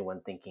you're the only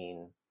one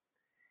thinking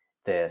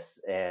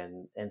this.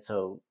 And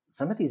so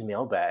some of these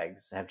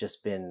mailbags have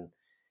just been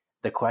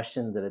the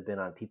questions that have been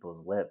on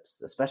people's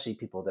lips, especially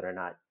people that are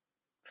not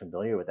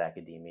familiar with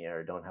academia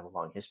or don't have a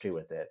long history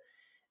with it,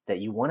 that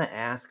you want to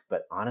ask,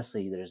 but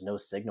honestly, there's no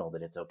signal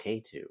that it's okay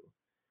to.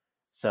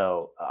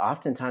 So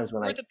oftentimes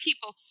when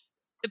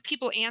the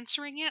people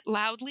answering it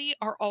loudly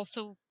are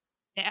also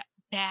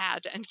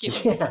bad and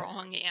giving the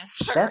wrong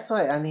answer. That's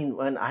why, I mean,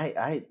 when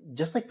I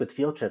just like with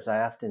field trips,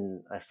 I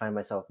find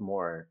myself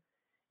more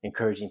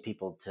encouraging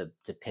people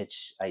to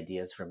pitch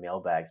ideas for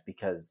mailbags,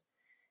 because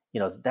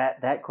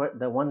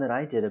the one that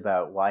I did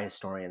about why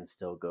historians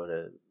still go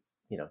to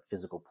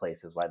physical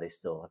places, why they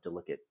still have to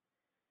look at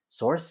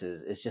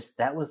sources, is just,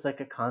 that was like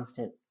a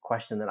constant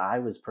question that I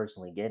was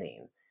personally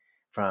getting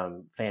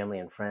from family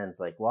and friends.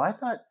 Like, well, I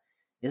thought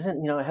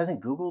isn't,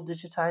 hasn't Google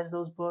digitized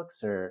those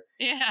books? Or,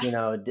 Yeah.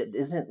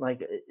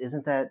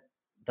 isn't that,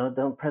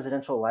 don't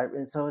presidential library?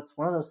 And so it's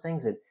one of those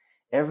things that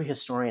every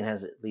historian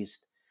has at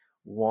least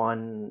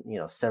one,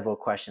 several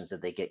questions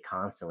that they get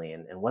constantly.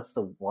 And what's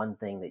the one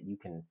thing that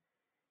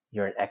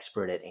you're an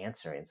expert at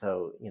answering?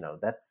 So,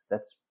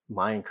 that's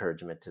my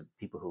encouragement to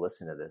people who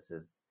listen to this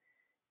is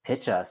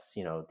pitch us,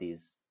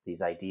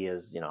 these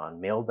ideas,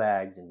 on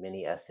mailbags and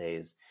mini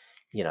essays.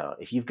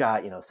 If you've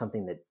got,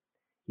 something that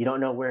you don't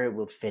know where it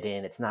will fit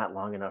in, it's not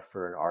long enough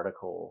for an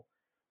article,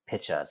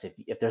 pitch us.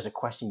 If there's a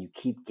question you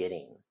keep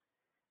getting,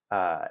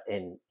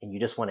 and you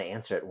just want to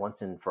answer it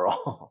once and for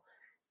all,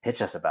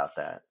 pitch us about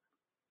that.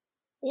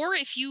 Or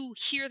if you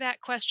hear that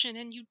question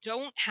and you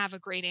don't have a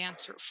great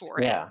answer for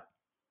it, Yeah.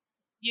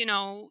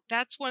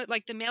 that's what,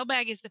 like, the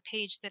mailbag is the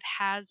page that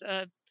has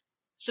a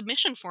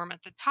submission form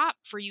at the top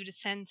for you to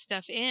send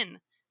stuff in.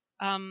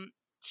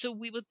 So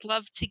we would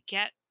love to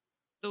get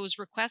those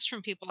requests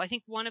from people. I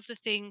think one of the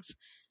things,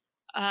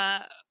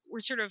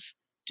 we're sort of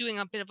doing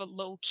a bit of a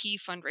low key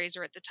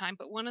fundraiser at the time,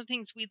 but one of the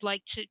things we'd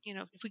like to,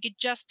 if we could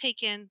just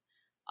take in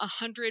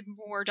 $100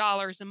 more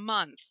a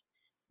month,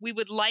 we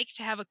would like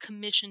to have a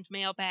commissioned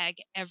mailbag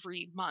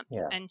every month.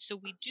 Yeah. And so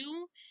we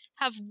do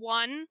have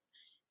one.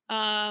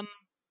 I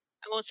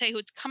won't say who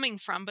it's coming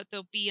from, but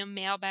there'll be a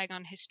mailbag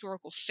on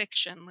historical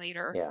fiction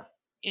later Yeah.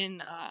 in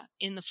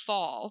the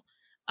fall.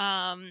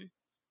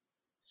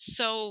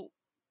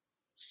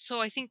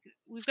 So I think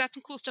we've got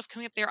some cool stuff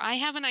coming up there. I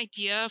have an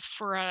idea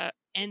for a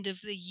end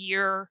of the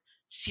year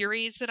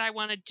series that I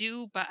want to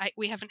do, but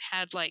we haven't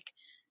had like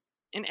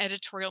an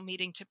editorial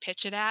meeting to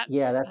pitch it at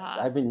Yeah,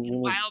 that's in a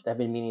while. I've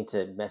been meaning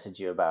to message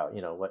you about,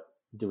 what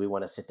do we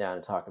want to sit down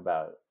and talk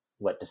about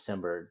what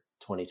December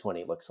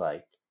 2020 looks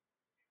like.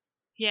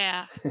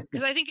 Yeah,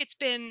 because I think it's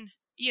been,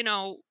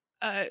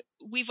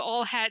 we've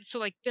all had, so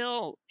like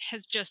Bill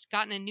has just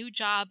gotten a new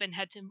job and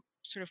had to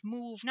sort of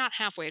move, not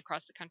halfway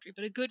across the country,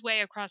 but a good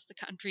way across the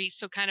country.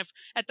 So kind of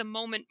at the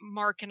moment,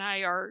 Mark and I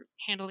are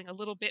handling a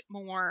little bit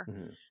more.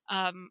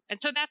 Mm-hmm.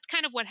 And so that's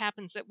kind of what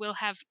happens, that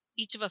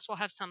each of us will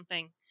have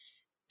something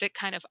that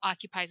kind of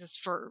occupies us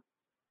for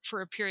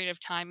a period of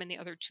time, and the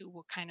other two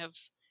will kind of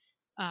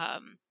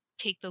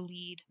take the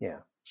lead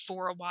Yeah.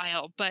 for a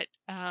while. But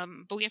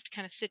we have to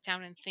kind of sit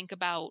down and think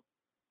about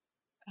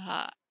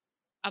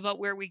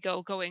where we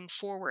go going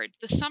forward.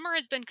 The summer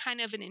has been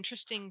kind of an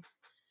interesting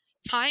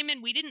time,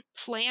 and we didn't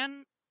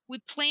plan. We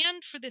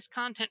planned for this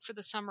content for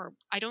the summer.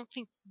 I don't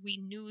think we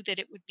knew that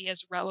it would be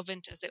as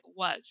relevant as it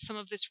was. Some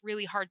of this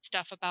really hard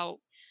stuff about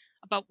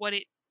what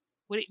it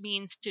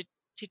means to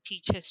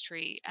teach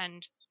history,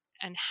 and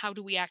how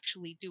do we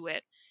actually do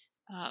it,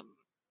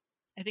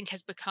 I think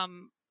has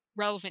become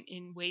relevant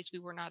in ways we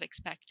were not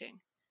expecting.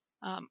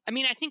 I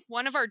mean, I think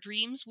one of our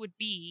dreams would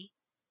be,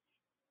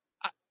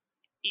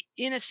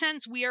 in a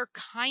sense, we are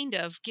kind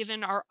of,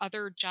 given our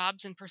other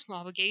jobs and personal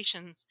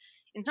obligations,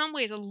 in some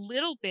ways a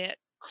little bit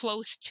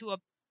close to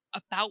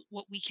about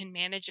what we can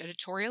manage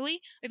editorially.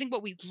 I think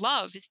what we'd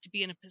love is to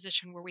be in a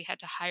position where we had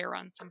to hire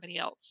on somebody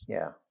else,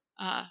 Yeah.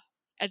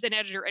 as an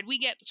editor, and we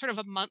get sort of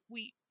a month.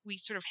 We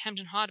sort of hemmed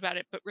and hawed about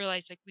it, but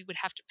realized like we would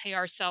have to pay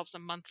ourselves a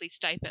monthly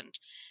stipend,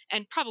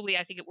 and probably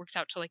I think it works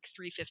out to like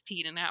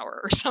 $3.15 an hour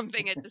or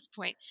something at this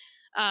point.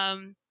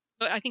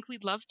 But I think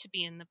we'd love to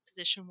be in the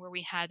position where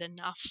we had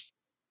enough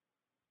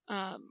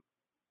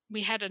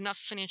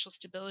financial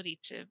stability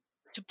to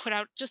put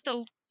out just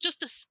a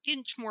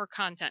skinch more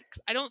content.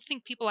 I don't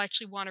think people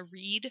actually want to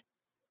read.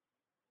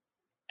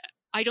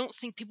 I don't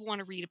think people want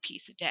to read a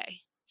piece a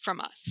day from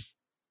us,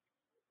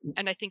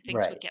 and I think things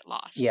would Right. get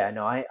lost. Yeah,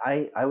 no,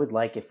 I would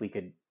like if we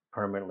could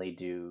permanently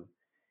do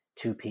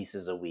 2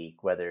 pieces a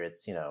week, whether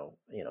it's,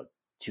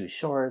 2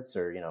 shorts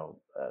or,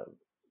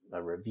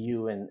 a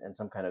review and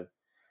some kind of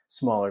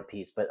smaller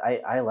piece. But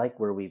I like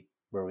where we,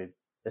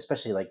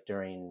 especially like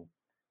during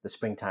the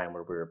springtime,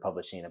 where we were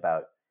publishing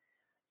about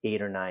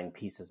 8 or 9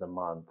 pieces a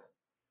month,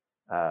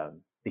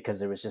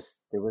 because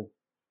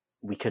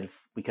we could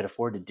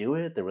afford to do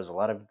it. There was a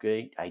lot of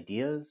great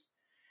ideas.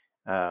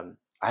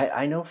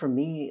 I know for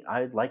me,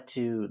 I'd like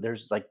to,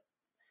 there's like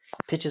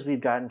pitches we've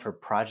gotten for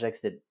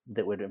projects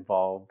that would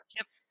involve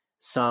Yep.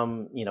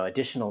 some,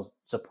 additional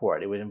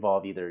support. It would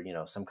involve either,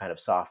 some kind of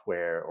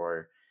software,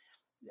 or,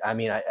 I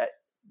mean, I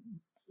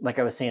like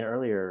I was saying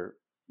earlier,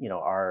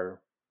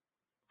 our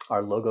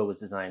logo was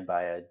designed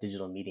by a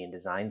digital media and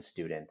design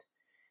student.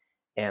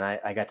 And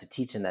I got to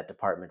teach in that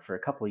department for a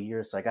couple of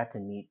years. So I got to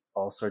meet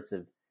all sorts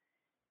of,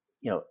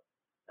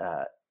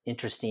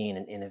 interesting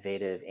and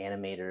innovative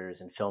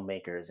animators and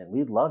filmmakers. And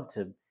we'd love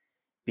to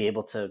be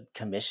able to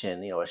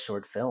commission, a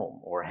short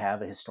film, or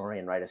have a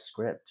historian write a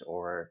script,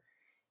 or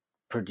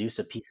produce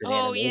a piece of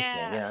animation.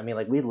 Yeah. I mean,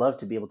 like, we'd love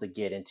to be able to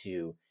get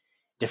into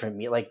different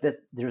like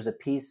that. There's a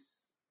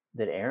piece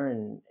that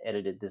Erin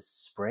edited this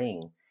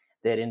spring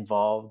that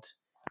involved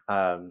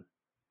audio,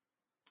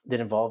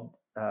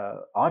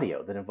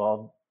 that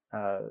involved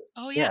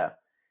yeah.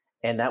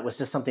 And that was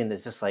just something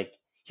that's just like,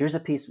 here's a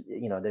piece,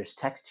 there's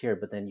text here,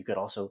 but then you could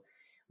also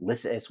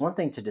listen. It's one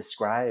thing to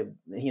describe,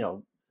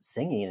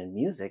 singing and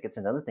music. It's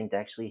another thing to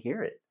actually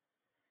hear it.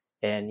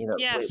 And,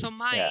 Yeah, so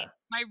my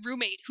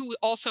roommate, who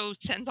also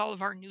sends all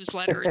of our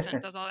newsletters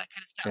and does all that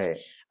kind of stuff, right.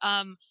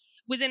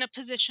 was in a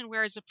position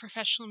where, as a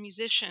professional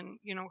musician,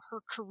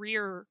 her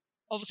career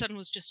all of a sudden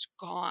was just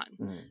gone.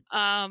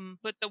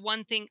 But the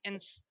one thing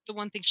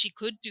she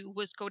could do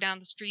was go down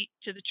the street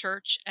to the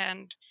church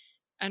and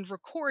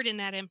record in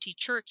that empty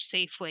church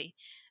safely.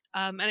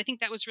 And I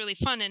think that was really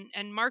fun.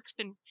 And Marc's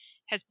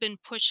has been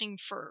pushing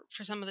for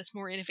some of this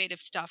more innovative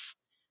stuff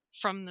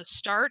from the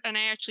start. And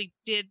I actually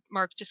did,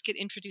 Marc, just get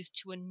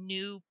introduced to a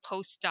new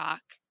postdoc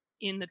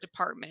in the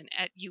department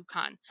at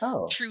UConn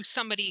through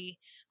somebody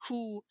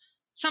who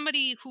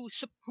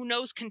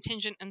knows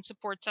Contingent and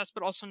supports us,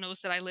 but also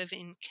knows that I live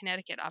in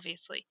Connecticut,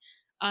 obviously.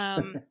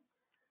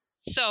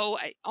 So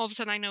all of a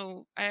sudden I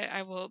know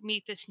I will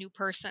meet this new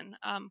person.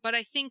 But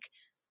I think,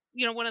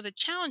 one of the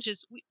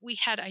challenges, we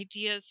had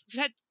ideas,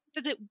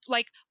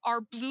 like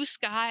our blue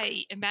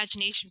sky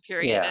imagination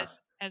period,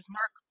 as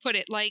Marc put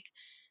it. Like,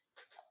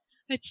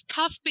 it's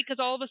tough because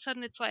all of a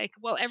sudden it's like,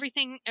 well, every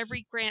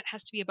grant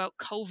has to be about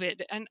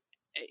COVID. And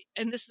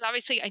this is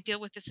obviously, I deal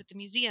with this at the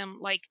museum,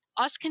 like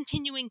us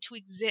continuing to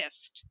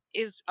exist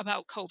is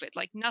about COVID.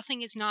 Like,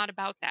 nothing is not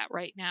about that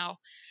right now.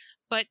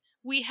 But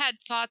we had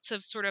thoughts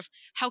of sort of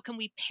how can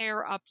we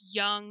pair up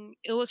young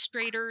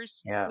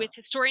illustrators with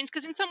historians?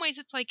 Because in some ways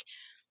it's like,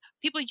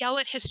 people yell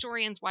at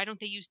historians, why don't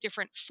they use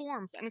different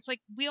forms? And it's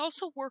like, we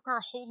also work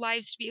our whole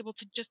lives to be able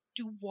to just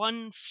do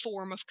one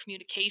form of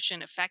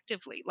communication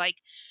effectively. Like,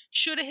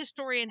 should a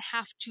historian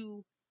have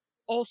to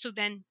also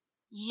then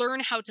learn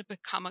how to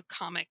become a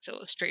comics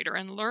illustrator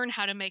and learn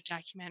how to make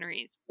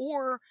documentaries?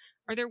 Or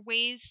are there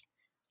ways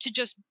to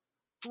just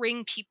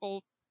bring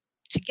people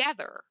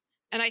together?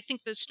 And I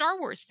think the Star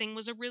Wars thing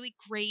was a really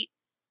great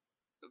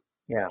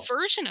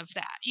version of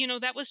that.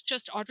 That was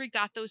just, Audrey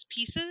got those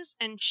pieces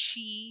and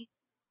she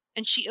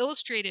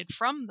illustrated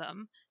from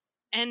them,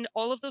 and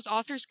all of those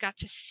authors got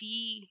to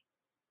see,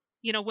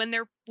 when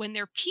their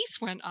piece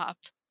went up,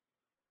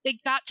 they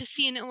got to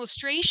see an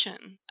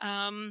illustration,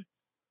 and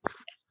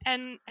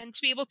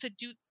to be able to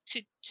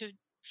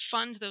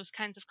fund those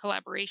kinds of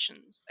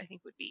collaborations, I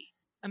think would be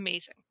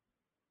amazing.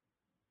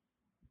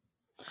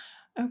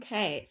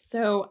 Okay,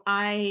 so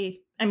I'm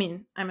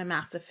a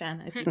massive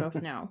fan, as you both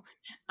know,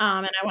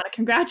 and I want to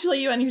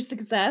congratulate you on your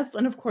success,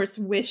 and of course,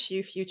 wish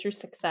you future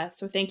success.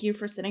 So thank you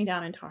for sitting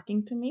down and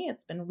talking to me.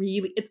 This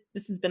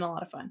has been a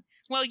lot of fun.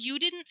 Well, you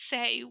didn't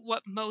say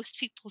what most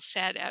people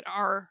said at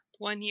our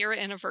 1-year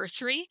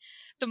anniversary.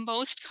 The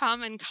most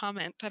common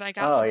comment that I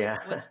got from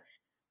people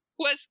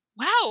was,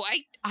 wow,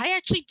 I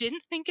actually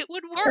didn't think it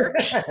would work.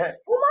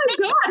 Oh my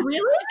God, really?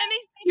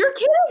 You're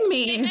kidding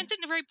me. They meant it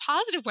in a very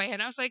positive way.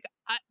 And I was like,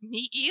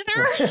 me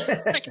either?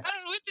 Like, I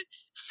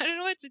don't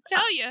know what to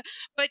tell you.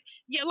 But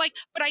yeah,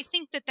 but I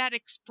think that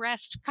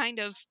expressed kind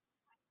of,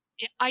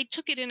 I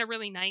took it in a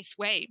really nice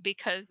way,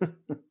 because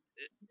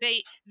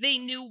they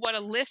knew what a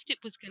lift it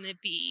was going to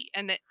be,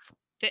 and that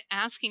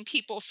asking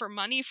people for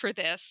money for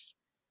this,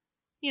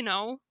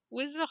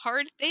 was a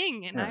hard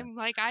thing. And I'm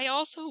like, I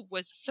also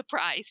was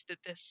surprised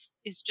that this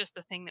is just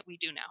a thing that we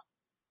do now.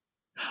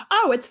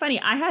 Oh, it's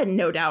funny. I had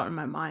no doubt in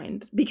my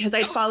mind, because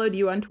I'd followed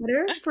you on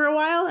Twitter for a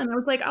while, and I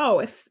was like, oh,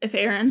 if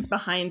Erin's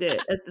behind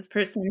it as this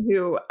person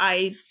who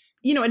I,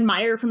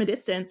 admire from a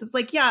distance, it was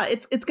like, yeah,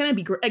 it's going to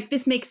be great. Like,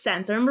 this makes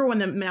sense. I remember when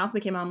the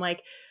announcement came out, I'm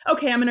like,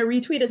 okay, I'm going to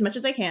retweet as much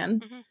as I can.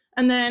 Mm-hmm.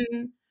 And then,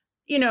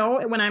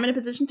 when I'm in a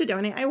position to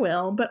donate, I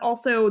will, but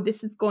also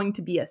this is going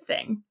to be a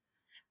thing.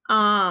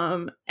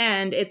 And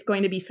it's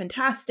going to be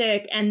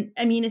fantastic. And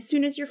I mean, as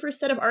soon as your first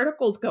set of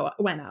articles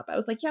went up, I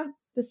was like, yeah,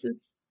 this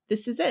is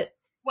it.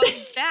 Well,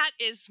 that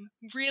is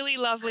really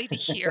lovely to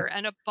hear,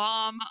 and a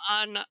bomb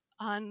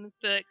on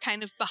the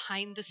kind of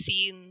behind the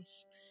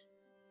scenes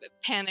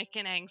panic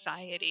and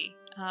anxiety.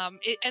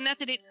 And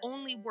that it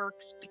only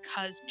works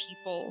because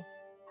people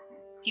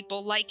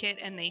like it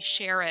and they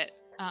share it,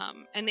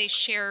 and they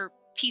share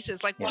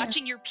pieces. Like,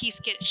 watching your piece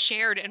get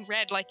shared and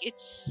read, like,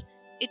 it's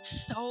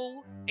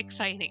so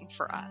exciting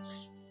for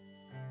us.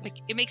 Like,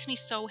 it makes me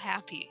so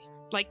happy.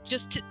 Like,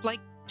 just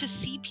to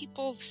see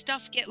people's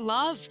stuff get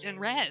loved and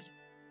read.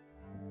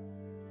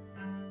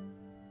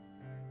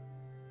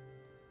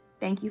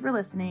 Thank you for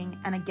listening,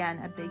 and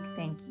again, a big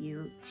thank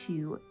you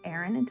to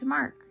Erin and to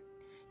Marc.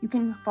 You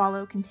can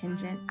follow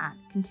Contingent at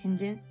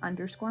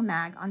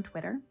Contingent_mag on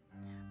Twitter.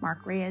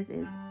 Marc Reyes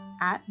is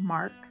at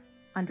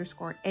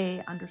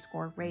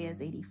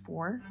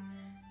Marc_A_Reyes84.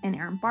 And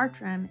Erin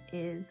Bartram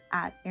is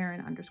at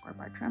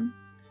Erin_Bartram.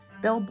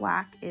 Bill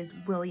Black is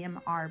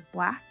William R.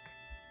 Black.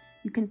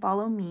 You can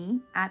follow me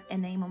at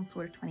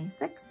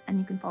NAMonsour26, and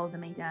you can follow The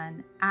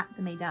Maidan at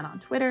The Maidan on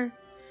Twitter.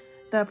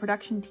 The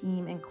production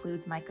team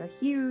includes Micah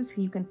Hughes,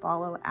 who you can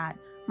follow at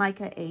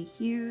Micah A.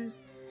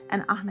 Hughes,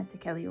 and Ahmed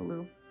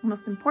Tekeliolu.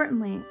 Most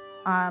importantly,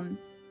 I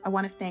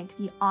want to thank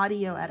the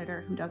audio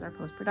editor who does our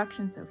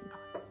post-production, Sophie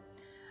Potts.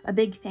 A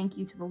big thank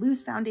you to the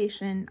Luce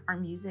Foundation. Our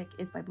music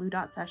is by Blue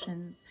Dot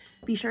Sessions.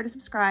 Be sure to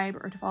subscribe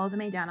or to follow The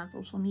Maidan on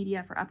social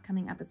media for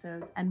upcoming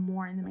episodes and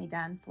more in The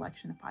Maidan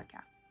selection of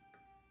podcasts.